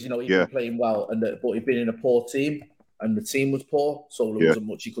 He'd done his, he'd been playing well, but he'd been in a poor team, and the team was poor, so there wasn't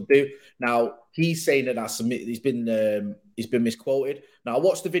much he could do. Now he's saying that he's been misquoted. Now I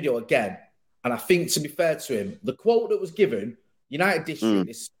watched the video again, and I think, to be fair to him, the quote that was given, United District,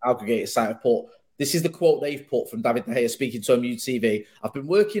 this aggregated site have put, this is the quote they've put from David De Gea speaking to MUTV. I've been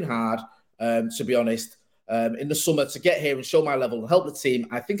working hard, to be honest, in the summer to get here and show my level and help the team.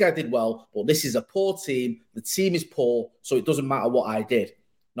 I think I did well, but this is a poor team. The team is poor, so it doesn't matter what I did.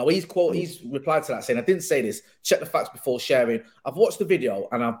 Now, he's replied to that saying, I didn't say this. Check the facts before sharing. I've watched the video,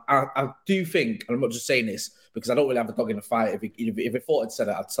 and I do think, and I'm not just saying this because I don't really have a dog in the fight. If he thought I'd said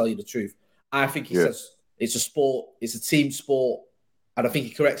it, I'd tell you the truth. I think he says it's a sport, it's a team sport, and I think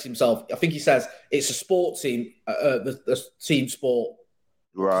he corrects himself. I think he says it's a sport team, the team sport.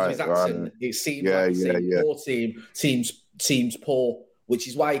 Right, his accent, it seems like he's saying poor teams poor, which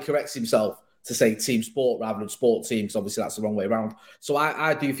is why he corrects himself to say team sport rather than sport team, because obviously that's the wrong way around. So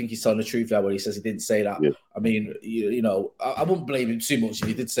I do think he's telling the truth there when he says he didn't say that. Yeah. I mean, I wouldn't blame him too much if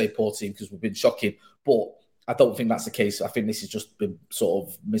he did say poor team, because we've been shocking. But I don't think that's the case. I think this has just been sort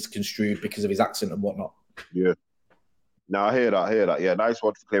of misconstrued because of his accent and whatnot. Yeah. No, I hear that. Yeah, nice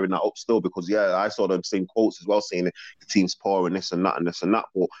one for clearing that up still, because, I saw them same quotes as well, saying the team's poor and this and that and this and that.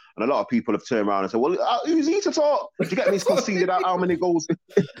 But, and a lot of people have turned around and said, well, who's he to talk? Do you get me? He's conceded out how many goals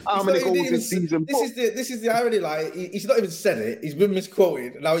this season. This is the irony. Like, he's not even said it. He's been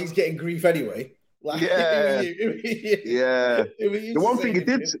misquoted. Now he's getting grief anyway. Like, yeah. The one thing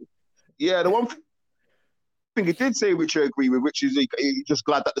he did say, which I agree with, which is he's just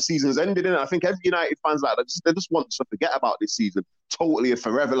glad that the season's ended. And I think every United fans like that, they just want to forget about this season totally and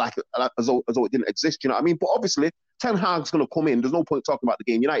forever, like as though it didn't exist. You know what I mean? But obviously, Ten Hag's going to come in. There's no point talking about the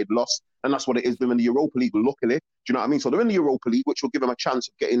game. United lost, and that's what it is. They're in the Europa League, luckily. Do you know what I mean? So they're in the Europa League, which will give them a chance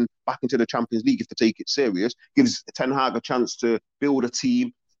of getting back into the Champions League if they take it serious. Gives Ten Hag a chance to build a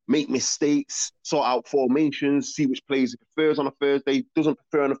team, make mistakes, sort out formations, see which players he prefers on a Thursday, doesn't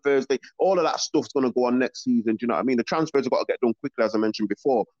prefer on a Thursday. All of that stuff's going to go on next season. Do you know what I mean? The transfers have got to get done quickly, as I mentioned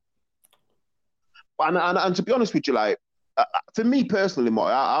before. And to be honest with you, like, for me personally,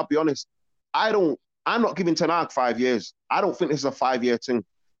 Marty, I'll be honest, I'm not giving Ten Hag 5 years. I don't think this is a 5-year thing,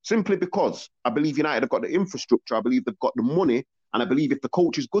 simply because I believe United have got the infrastructure, I believe they've got the money, and I believe if the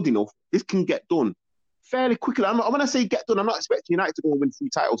coach is good enough, this can get done fairly quickly. When I say get done, I'm not expecting United to go and win 3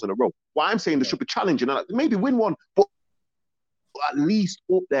 titles in a row. What I'm saying, they should be challenging, and maybe win one, but at least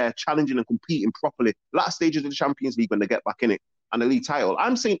up there challenging and competing properly. Last stages of the Champions League when they get back in it, and the league title.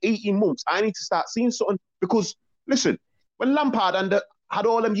 I'm saying 18 months. I need to start seeing something, because, listen, when Lampard had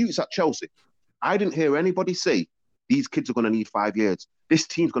all them youths at Chelsea, I didn't hear anybody say, these kids are going to need 5 years. This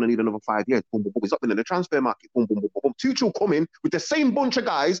team's going to need another 5 years. Boom, boom, boom. He's up in the transfer market. Boom, boom, boom, boom, boom. Tuchel come in with the same bunch of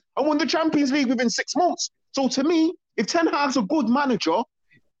guys and won the Champions League within 6 months. So to me, if Ten Hag's a good manager,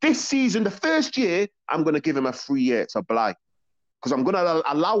 this season, the first year, I'm going to give him a 3 year to Bly. Because I'm going to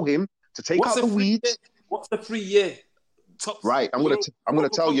allow him to take out the weeds. What's the 3 year? Right, I'm going to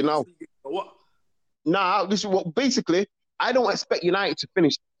tell you now. What? Nah, this is what basically, I don't expect United to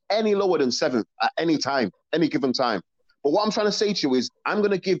finish any lower than 7th at any time, any given time. But what I'm trying to say to you is, I'm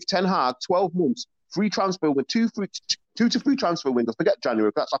going to give Ten Hag 12 months, free transfer with 2 to 3 transfer windows. Forget January,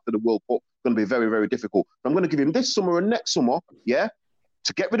 because that's after the World Cup. It's going to be very, very difficult. I'm going to give him this summer and next summer,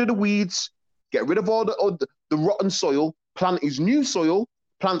 to get rid of the weeds, get rid of all the rotten soil, plant his new soil,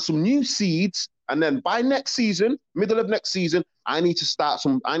 plant some new seeds, and then by next season, middle of next season, I need to start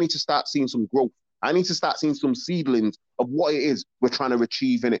seeing some growth. I need to start seeing some seedlings of what it is we're trying to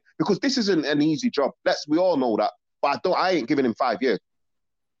achieve in it. Because this isn't an easy job. We all know that. But I ain't giving him 5 years.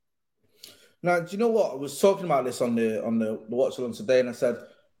 Now, do you know what? I was talking about this on the Watch Along today, and I said,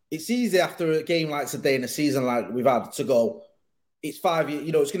 it's easy after a game like today in a season like we've had to go, it's 5 years,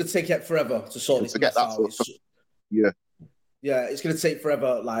 it's going to take it forever to sort this mess out. Yeah, it's going to take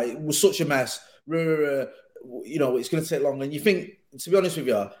forever. Like, it was such a mess. It's going to take long. And you think, to be honest with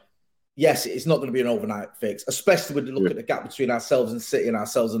you, yes, it's not going to be an overnight fix, especially when you look at the gap between ourselves and City and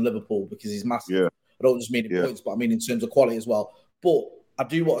ourselves and Liverpool, because he's massive. Yeah. I don't just mean in points, but I mean in terms of quality as well. But I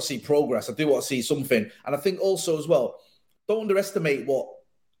do want to see progress. I do want to see something. And I think also as well, don't underestimate what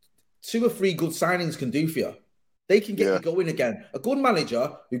 2 or 3 good signings can do for you. They can get you going again. A good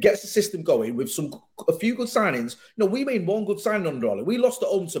manager who gets the system going with a few good signings. We made 1 good signing under Ollie. We lost at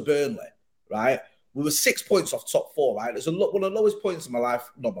home to Burnley, right? We were 6 points off top 4, right? It's one of the lowest points in my life,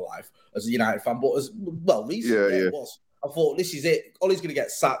 not my life as a United fan, but recently it was. I thought, this is it. Ollie's going to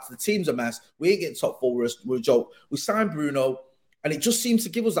get sacked. The team's a mess. We ain't getting top 4. We're a joke. We signed Bruno, and it just seems to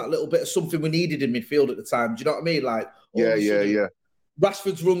give us that little bit of something we needed in midfield at the time. Do you know what I mean? Like,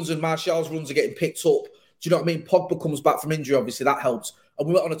 Rashford's runs and Martial's runs are getting picked up. Do you know what I mean? Pogba comes back from injury, obviously, that helps. And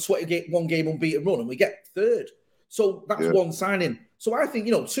we went on a 21-game unbeaten run, and we get 3rd. So that's 1 signing. So I think,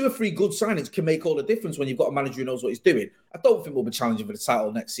 2 or 3 good signings can make all the difference when you've got a manager who knows what he's doing. I don't think we'll be challenging for the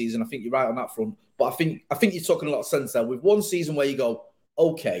title next season. I think you're right on that front. But I think you're talking a lot of sense there. With 1 season where you go,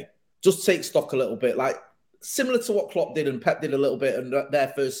 okay, just take stock a little bit. Like, similar to what Klopp did and Pep did a little bit in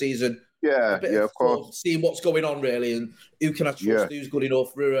their first season. Of course. Seeing what's going on, really, and who can I trust, who's good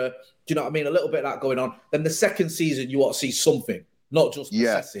enough. Do you know what I mean? A little bit of that going on. Then the second season, you want to see something, not just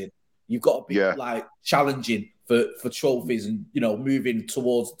assessing. You've got to be challenging for trophies and, moving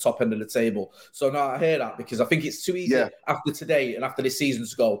towards the top end of the table. So no, I hear that, because I think it's too easy after today and after this season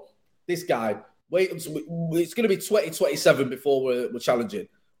to go, this guy, wait until it's going to be 2027 before we're challenging.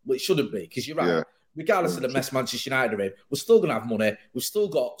 Well, it shouldn't be, because you're right. regardless of the mess Manchester United are in, we're still going to have money. We've still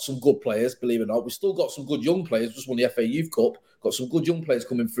got some good players, believe it or not. We've still got some good young players. Just won the FA Youth Cup. Got some good young players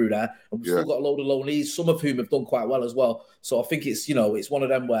coming through there. And we've still got a load of loanees, some of whom have done quite well as well. So I think it's, it's one of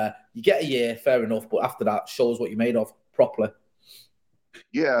them where you get a year, fair enough, but after that, shows what you're made of properly.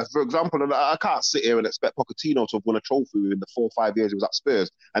 Yeah, for example, and I can't sit here and expect Pochettino to have won a trophy in the 4 or 5 years he was at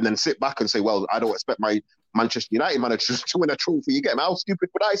Spurs and then sit back and say, well, I don't expect my Manchester United manager to win a trophy. You get me? How stupid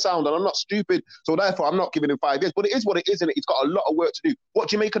would I sound? And I'm not stupid. So therefore, I'm not giving him 5 years. But it is what it is, and he's got a lot of work to do. What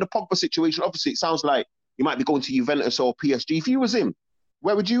do you make of the Pogba situation? Obviously, it sounds like he might be going to Juventus or PSG. If you was him,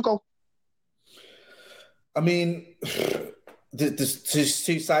 where would you go? I mean, there's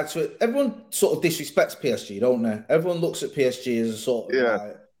two sides to it. Everyone sort of disrespects PSG, don't they? Everyone looks at PSG as a sort of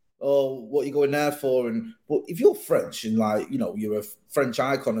like, oh, what are you going there for? But if you're French and you're a French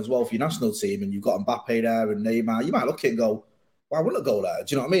icon as well for your national team and you've got Mbappe there and Neymar, you might look at it and go, well, I wouldn't go there.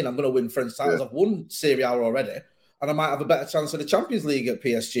 Do you know what I mean? I'm going to win French titles. I've won Serie A already. And I might have a better chance of the Champions League at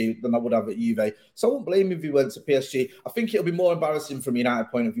PSG than I would have at Juve. So I won't blame him if he went to PSG. I think it'll be more embarrassing from a United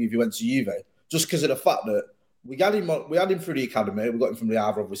point of view if he went to Juve, just because of the fact that we had him through the academy. We got him from the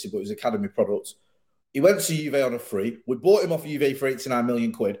Havre, obviously, but it was academy products. He went to Juve on a free. We bought him off Juve for 89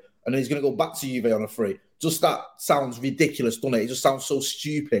 million quid, and then he's going to go back to Juve on a free. Just that sounds ridiculous, doesn't it? It just sounds so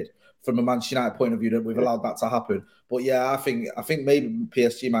stupid from a Manchester United point of view that we've allowed that to happen. But yeah, I think maybe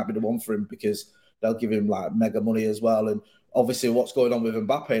PSG might be the one for him because they'll give him like mega money as well. And obviously what's going on with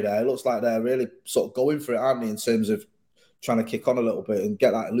Mbappe there, it looks like they're really sort of going for it, aren't they, in terms of trying to kick on a little bit and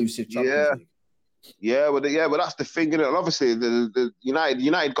get that elusive Champions League. Yeah, well, that's the thing, innit? And obviously, the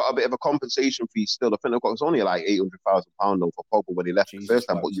United got a bit of a compensation fee still. I think they've got it's only like £800,000 though for Pogba when he left the first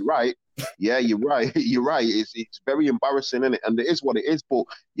time. But you're right. Yeah, you're right. You're right. It's very embarrassing, innit? And it is what it is. But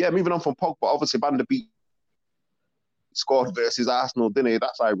yeah, moving on from Pogba, obviously Van der Beek scored versus Arsenal, didn't he?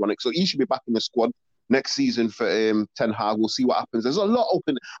 That's ironic. So he should be back in the squad next season for Ten Hag. We'll see what happens. There's a lot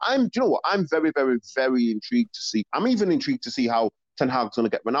open. Do you know what? I'm very, very, very intrigued to see. I'm even intrigued to see how Ten Hag's going to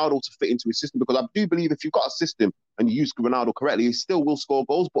get Ronaldo to fit into his system, because I do believe if you've got a system and you use Ronaldo correctly, he still will score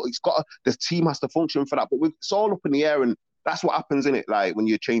goals, but the team has to function for that. But it's all up in the air, and that's what happens, in it. Like when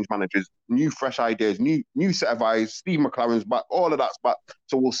you change managers, new fresh ideas, new set of eyes. Steve McLaren's back, all of that's back.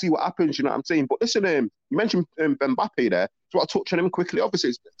 So we'll see what happens. You know what I'm saying? But listen, you mentioned Mbappe there. So I'll touch on him quickly.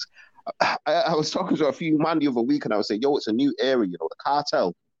 Obviously, I was talking to a few man the other week, and I was saying, it's a new era. The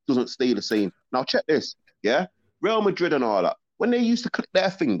cartel doesn't stay the same. Now check this, yeah, Real Madrid and all that. When they used to click their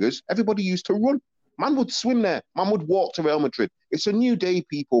fingers, everybody used to run. Man would swim there. Man would walk to Real Madrid. It's a new day,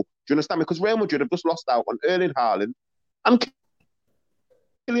 people. Do you understand? Because Real Madrid have just lost out on Erling Haaland and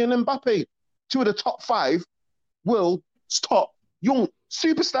Kylian Mbappe, two of the top 5 world's top young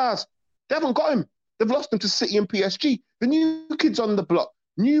superstars. They haven't got him. They've lost him to City and PSG. The new kids on the block,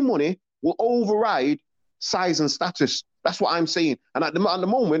 new money will override size and status. That's what I'm saying. And at the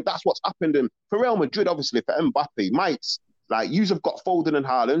moment, that's what's happened. And for Real Madrid, obviously, for Mbappe, like, you have got Foden and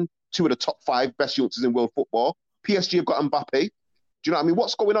Haaland, two of the top 5 best youngsters in world football. PSG have got Mbappe. Do you know what I mean?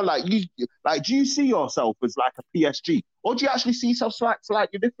 What's going on? Do you see yourself as like a PSG? Or do you actually see yourself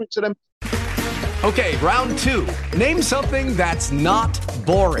slightly different to them? Okay, round 2. Name something that's not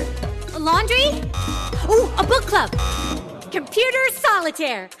boring. A laundry? Ooh, a book club. Computer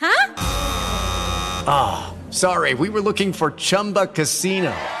solitaire, huh? Ah, sorry, we were looking for Chumba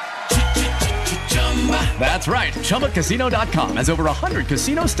Casino. That's right. ChumbaCasino.com has over 100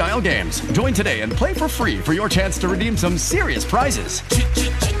 casino-style games. Join today and play for free for your chance to redeem some serious prizes.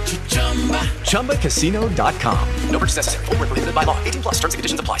 ChumbaCasino.com. No purchase necessary. Void where prohibited by law. 18+. Terms and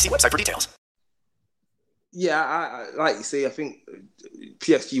conditions apply. See website for details. Yeah, I like you say, I think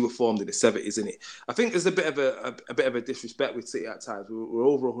PSG were formed in the 70s, isn't it? I think there's a bit of a disrespect with City at times. We're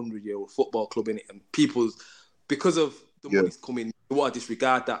over a 100-year-old football club, in it, and people, because of the money's coming, they want to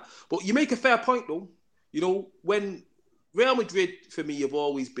disregard that. But you make a fair point, though. When Real Madrid, for me, have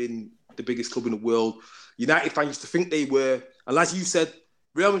always been the biggest club in the world. United fans used to think they were. And as you said,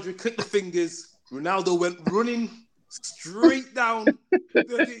 Real Madrid clicked the fingers. Ronaldo went running straight down,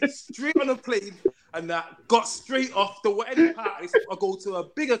 straight on a plane, and that got straight off the wedding party. I go to a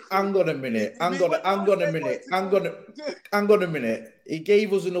bigger club. Hang on a minute. He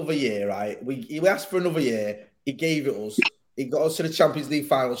gave us another year, right? He asked for another year. He gave it us. He got us to the Champions League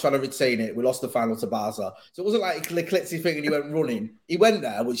final, trying to retain it. We lost the final to Barca. So it wasn't like he clicked his finger and he went running. He went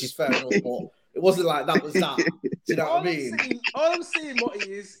there, which is fair enough, but it wasn't like that was that. Do you know what I mean? All I'm saying, what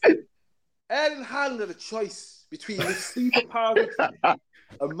is, Erling Haaland had a choice between this superpower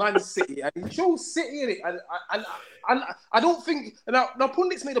and Man City, and he chose City in it. And I don't think, now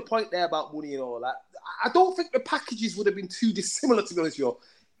pundits made a point there about money and all that. I don't think the packages would have been too dissimilar, to be honest with you.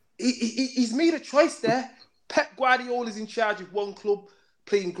 he's made a choice there. Pep Guardiola's in charge of one club,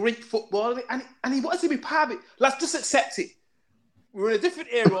 playing great football, and he wants to be part of it. Let's just accept it. We're in a different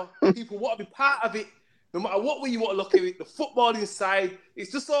era. People want to be part of it. No matter what way you want to look at it, the football inside,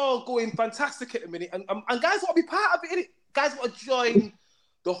 it's just all going fantastic at the minute. And guys want to be part of it, innit? Guys want to join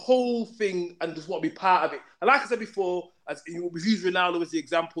the whole thing and just want to be part of it. And like I said before, as we've used Ronaldo as the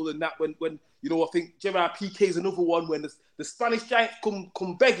example, and that when I think Gerard Piqué is another one when the Spanish giants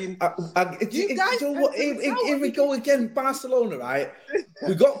come begging. Here we go again, Barcelona, right?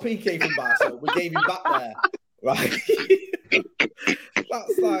 We got Piqué from Barcelona. We gave him back there, right?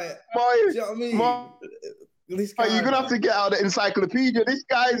 That's like, do you know what I mean? You're gonna have to get out the encyclopedia. This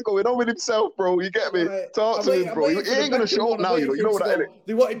guy's going on with himself, bro. You get me? Talk to him, bro. He ain't gonna show up now. You know what that is.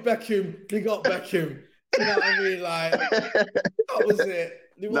 They wanted Beckham. They got Beckham. You know what I mean? Like, that was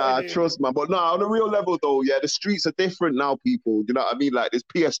it. Trust, man. But on a real level, though, yeah, the streets are different now, people. You know what I mean? Like, there's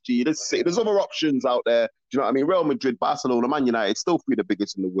PSG, there's City, there's other options out there. Do you know what I mean? Real Madrid, Barcelona, Man United, still three of the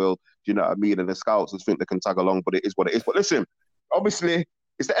biggest in the world. Do you know what I mean? And the scouts just think they can tag along, but it is what it is. But listen, obviously,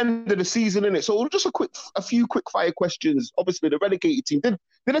 it's the end of the season, innit? So just a few quick fire questions. Obviously, the relegated team. Did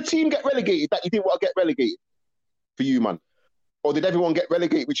a team get relegated that you didn't want to get relegated for you, man? Or did everyone get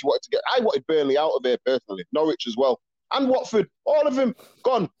relegated which you wanted to get? I wanted Burnley out of there personally. Norwich as well. And Watford. All of them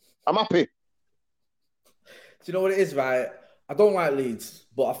gone. I'm happy. Do you know what it is, right? I don't like Leeds,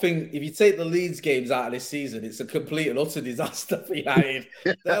 but I think if you take the Leeds games out of this season, it's a complete and utter disaster for United.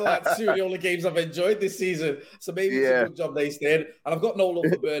 They're like two of the only games I've enjoyed this season. So maybe it's a good job they stayed. And I've got no love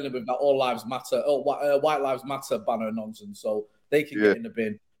for Burnley with that All Lives Matter, White Lives Matter banner nonsense. So they can get in the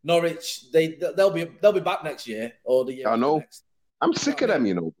bin. Norwich, they'll be back next year or the year. I know. Next. I'm sick of them,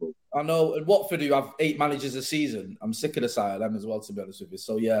 bro. I know. And Watford, who have 8 managers a season, I'm sick of the sight of them as well, to be honest with you.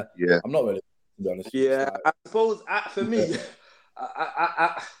 So yeah. I'm not really, to be honest. Yeah, I suppose for me,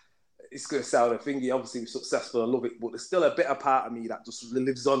 it's going to sound a thingy. Obviously, we're successful. I love it, but there's still a bitter part of me that just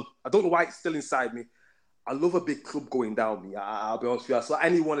lives on. I don't know why it's still inside me. I love a big club going down me. I'll be honest with you. So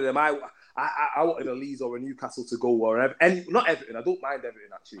any one of them, I wanted a Leeds or a Newcastle to go, or not Everton. I don't mind Everton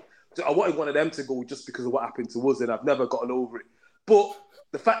actually. I wanted one of them to go just because of what happened to us, and I've never gotten over it. But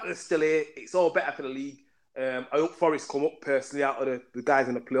the fact that they're still here, it's all better for the league. I hope Forest come up personally out of the guys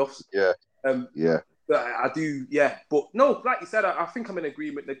in the playoffs. Yeah. I do, yeah. But no, like you said, I think I'm in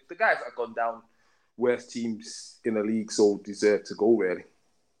agreement. The guys that have gone down, worst teams in the league, so deserve to go, really.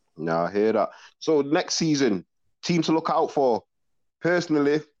 No, I hear that. So next season, team to look out for.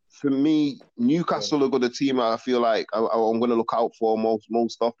 Personally, for me, Newcastle are good a team I feel like I'm going to look out for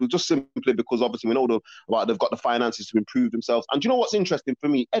most often, just simply because obviously we know they've got the finances to improve themselves. And do you know what's interesting for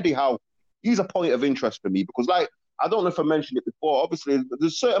me? Eddie Howe, he's a point of interest for me because, like, I don't know if I mentioned it before, obviously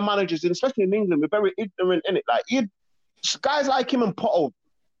there's certain managers, especially in England, we're very ignorant in it. Like, guys like him and Potter,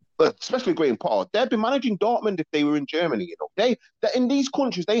 especially Graham Potter, they'd be managing Dortmund if they were in Germany. You know, they in these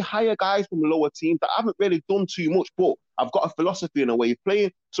countries they hire guys from lower teams that haven't really done too much, but I've got a philosophy and a way of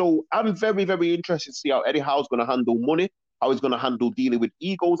playing. So I'm very, very interested to see how Eddie Howe's going to handle money, how he's going to handle dealing with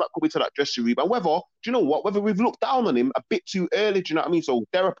egos that come into that dressing room, and whether we've looked down on him a bit too early. Do you know what I mean? So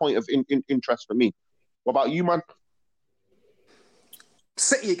they're a point of interest for me. What about you, man?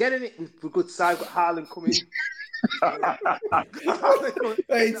 City again, innit? With a good side, got Haaland coming.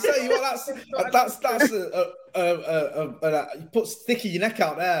 Hey, tell you what, that's you put stick in your neck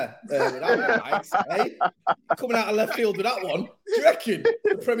out there. That one, Mike, hey? Coming out of left field with that one. Do you reckon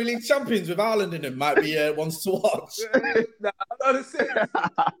the Premier League champions with Ireland in them might be ones to watch? I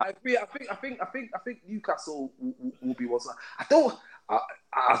think Newcastle will be one.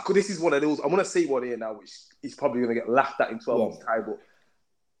 This is one of those. I want to say one here now, which he's probably going to get laughed at in 12 months' time, but.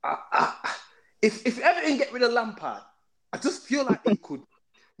 If Everton get rid of Lampard, I just feel like he could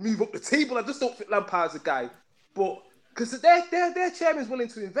move up the table. I just don't think Lampard's a guy, but because their chairman's willing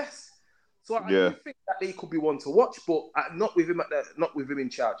to invest, so I do think that he could be one to watch, but not with him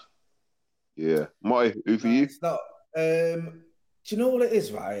in charge. Yeah, Marty, who for you? Do you know what it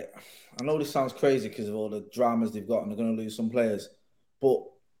is, right? I know this sounds crazy because of all the dramas they've got, and they're going to lose some players, but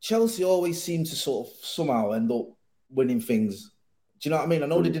Chelsea always seem to sort of somehow end up winning things. Do you know what I mean? I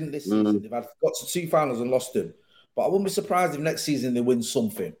know they didn't this season. They've got to 2 finals and lost them. But I wouldn't be surprised if next season they win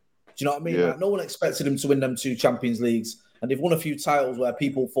something. Do you know what I mean? Yeah. Like, no one expected them to win them 2 Champions Leagues. And they've won a few titles where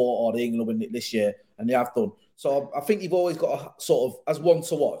people thought, they ain't going to win it this year. And they have done. So I think you've always got a sort of, as one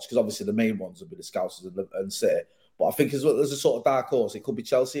to watch, because obviously the main ones would be the Scousers and City. But I think as well, there's a sort of dark horse. It could be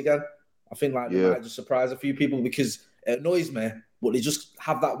Chelsea again. I think they might just surprise a few people because it annoys me. But they just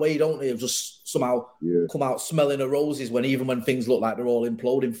have that way, don't they, of just somehow come out smelling of roses even when things look like they're all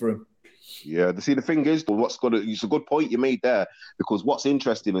imploding for them. Yeah, see, the thing is, it's a good point you made there, because what's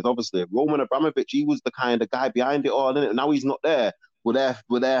interesting is obviously Roman Abramovich, he was the kind of guy behind it all, and now he's not there. Will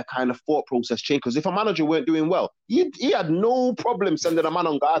their kind of thought process change? Because if a manager weren't doing well, he had no problem sending a man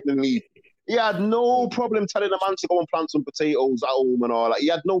on gardening leave. He had no problem telling a man to go and plant some potatoes at home and all that. He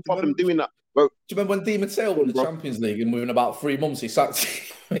had no problem doing that. But, do you remember when Di Matteo won the Champions League and within about 3 months he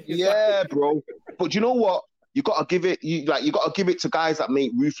sacked? Yeah, bro. But you know what? You got to give it. You got to give it to guys that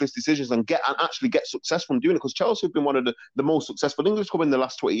make ruthless decisions and actually get success from doing it. Because Chelsea have been one of the most successful English clubs in the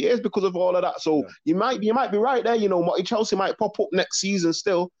last 20 years because of all of that. So you might be right there. You know, Chelsea might pop up next season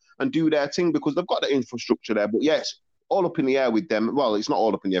still and do their thing because they've got the infrastructure there. But yes, all up in the air with them. Well, it's not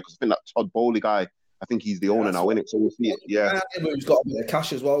all up in the air because I think that Todd Bowley guy, I think he's the owner now, isn't it? So we'll see it. Yeah. He's got a bit of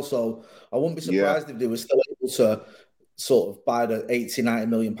cash as well. So I wouldn't be surprised if they were still able to sort of buy the 80, 90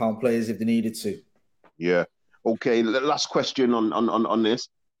 million pound players if they needed to. Yeah. Okay. Last question on this.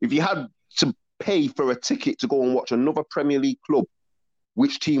 If you had to pay for a ticket to go and watch another Premier League club,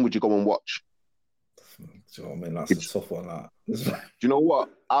 which team would you go and watch? Do you know what I mean? That's a tough one. That. Do you know what?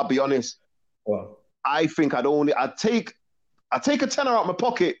 I'll be honest. Well, I think I'd take a tenner out of my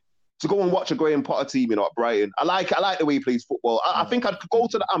pocket to go and watch a Graham Potter team, you know, at Brighton. I like the way he plays football. I think I'd go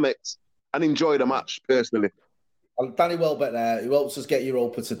to the Amex and enjoy the match personally. Danny Welbeck there, who helps us get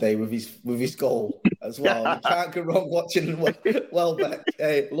Europa today with his goal as well. You can't go wrong watching Welbeck.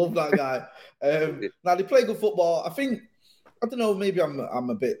 Hey, love that guy. Now they play good football. I don't know, maybe I'm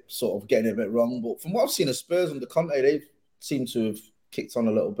a bit sort of getting it a bit wrong, but from what I've seen of Spurs under Conte, they've seemed to have kicked on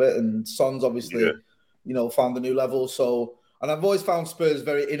a little bit, and Son's obviously, found a new level. So, and I've always found Spurs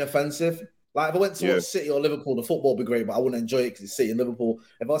very inoffensive. Like if I went to City or Liverpool, the football would be great, but I wouldn't enjoy it because it's City and Liverpool.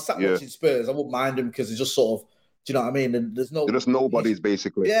 If I was sat watching Spurs, I wouldn't mind them because it's just sort of, do you know what I mean? And there's just nobody's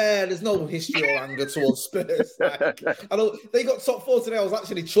basically. Yeah, there's no history or anger towards Spurs. Like, I know they got top 4 today. I was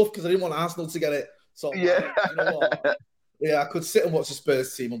actually chuffed because I didn't want Arsenal to get it. So you know what? Yeah, I could sit and watch the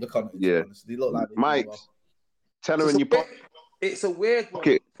Spurs team under Conte. Yeah, they look like Mike, tenner in your pocket. It's a weird one.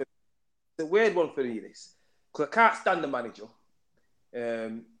 Okay. It's a weird one for me, this, because I can't stand the manager.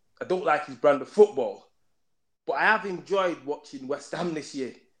 I don't like his brand of football, but I have enjoyed watching West Ham this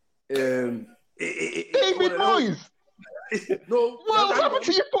year. David Moyes. What's happened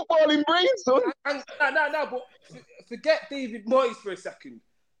to your footballing brain, son? No, but forget David Moyes for a second.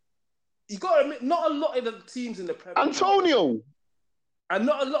 You got to admit, not a lot of the teams in the Premier League. Antonio. And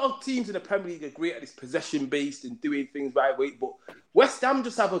not a lot of teams in the Premier League are great at this possession-based and doing things right way. But West Ham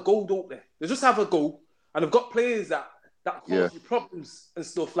just have a goal, don't they? They just have a goal, and they've got players that cause you problems and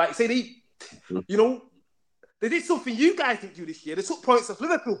stuff. Like, say they did something you guys didn't do this year. They took points off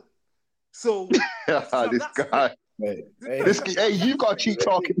Liverpool. So this guy. You've got to cheap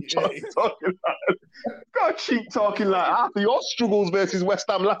talking. Got to cheap talking like after your struggles versus West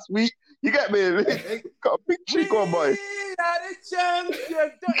Ham last week. You get me? Got a big cheek on, boy.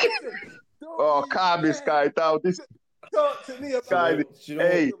 Calm this guy down. Talk to me about guy.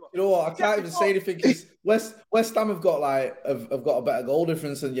 You know what? I can't even say anything because West Ham have got a better goal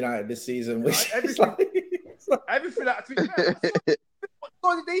difference than United this season. Which everything that. What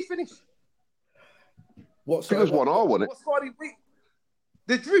score did they finish? I think it was 1-1, wasn't it? What score did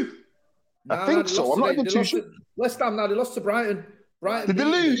they drew? I think so. I'm not even too sure. West Ham now they lost to Brighton. Did they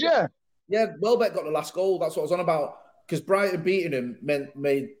lose? Yeah. Yeah, Welbeck got the last goal. That's what I was on about. Because Brighton beating him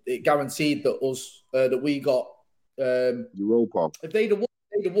made it guaranteed that we got Europa. If they'd have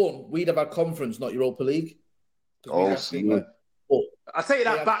won, we'd have had Conference, not Europa League. Oh, I take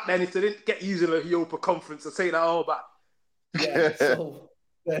that back then. If they didn't get using the Europa Conference, I take that all back. Yeah, so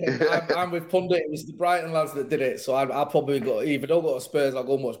I'm with Pundit. It was the Brighton lads that did it. So I'll probably go. If I don't go to Spurs, I'll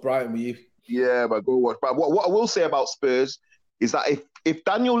go and watch Brighton with you. Yeah, but go watch. But what I will say about Spurs is that if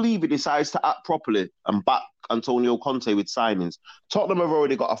Daniel Levy decides to act properly and back Antonio Conte with signings, Tottenham have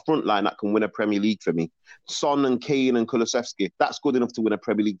already got a front line that can win a Premier League for me. Son and Kane and Kulusevski, that's good enough to win a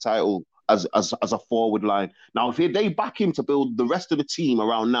Premier League title as a forward line. Now, if they back him to build the rest of the team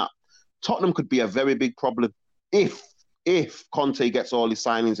around that, Tottenham could be a very big problem if Conte gets all his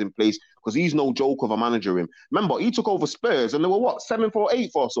signings in place, because he's no joke of a manager. Remember, he took over Spurs and they were 7th or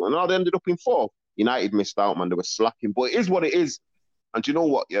 8th or something. Now they ended up in 4th. United missed out, man. They were slacking. But it is what it is. And you know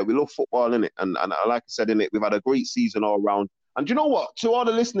what? Yeah, we love football, innit? And like I said, innit, we've had a great season all around. And you know what? To all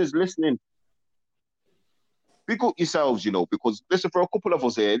the listeners listening, big up yourselves, because listen, for a couple of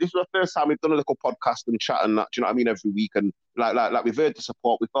us here, this is the first time we've done a little podcast and chat and that, do you know what I mean, every week. And like we've heard the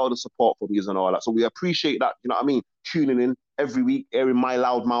support, we felt the support from you and all that. So we appreciate that, you know what I mean, tuning in every week, hearing my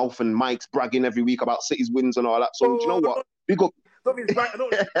loud mouth and Mike's bragging every week about City's wins and all that. So do you know what? Big up. I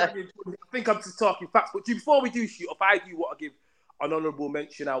think I'm just talking facts. But before we do shoot up, I do want to give an honourable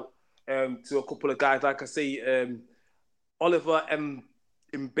mention out to a couple of guys, like I say, Oliver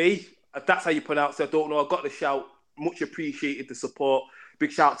Mb, that's how you pronounce it. I don't know. I got the shout. Much appreciated the support.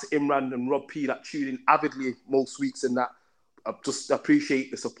 Big shout out to Imran and Rob P that tune in avidly most weeks and that. I just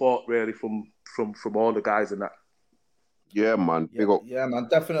appreciate the support really from all the guys and that. Yeah, man. Big up. Yeah, man.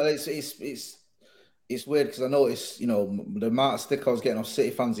 Definitely. It's weird because I noticed, the amount of stick I was getting off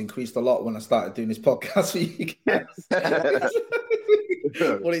City fans increased a lot when I started doing this podcast for you guys.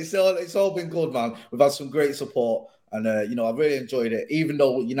 But it's all been good, man. We've had some great support, and I've really enjoyed it. Even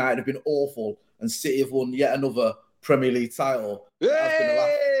though United have been awful and City have won yet another Premier League title, it has been a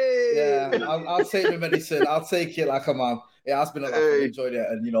laugh. Yeah, I'll take my medicine. I'll take it like a man. It has been a laugh. I enjoyed it,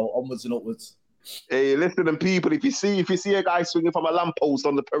 and onwards and upwards. Hey, listen, and people, if you see a guy swinging from a lamppost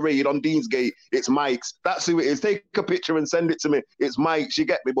on the parade on Deansgate, it's Mike's. That's who it is. Take a picture and send it to me. It's Mike's. You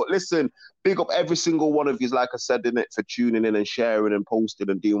get me? But listen, big up every single one of you, like I said, in it, for tuning in and sharing and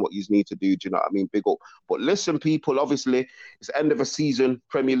posting and doing what you need to do. Do you know what I mean? Big up. But listen, people, obviously, it's the end of a season,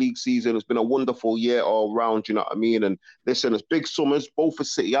 Premier League season. It's been a wonderful year all round. Do you know what I mean? And listen, it's big summers, both for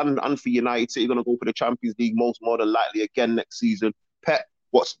City and for United. City going to go for the Champions League most more than likely again next season. Pep.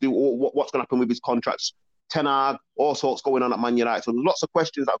 What's going to happen with his contracts? Ten Hag, all sorts going on at Man United. So there's lots of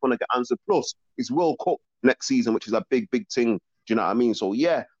questions that are going to get answered. Plus, it's World Cup next season, which is a big, big thing. Do you know what I mean? So,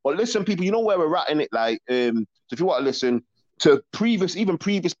 yeah. But listen, people, you know where we're at in it. Like, so if you want to listen to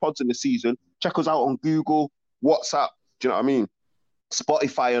previous pods in the season, check us out on Google, WhatsApp. Do you know what I mean?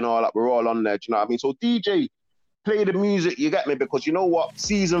 Spotify and all that. We're all on there. Do you know what I mean? So, DJ, play the music, you get me? Because you know what?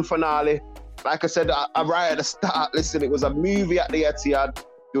 Season finale. Like I said, I right at the start, listen, it was a movie at the Etihad.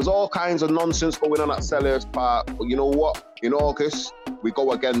 There was all kinds of nonsense going on at Sellers Park. But you know what? In August, we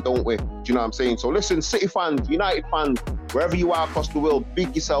go again, don't we? Do you know what I'm saying? So listen, City fans, United fans, wherever you are across the world,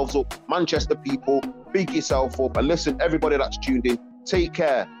 big yourselves up. Manchester people, big yourself up. And listen, everybody that's tuned in, take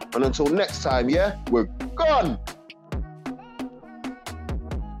care. And until next time, yeah, we're gone.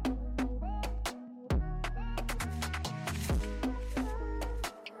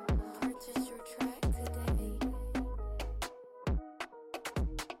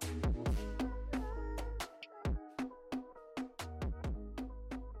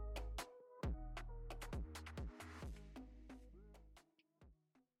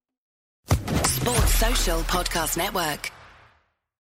 Sports Social Podcast Network.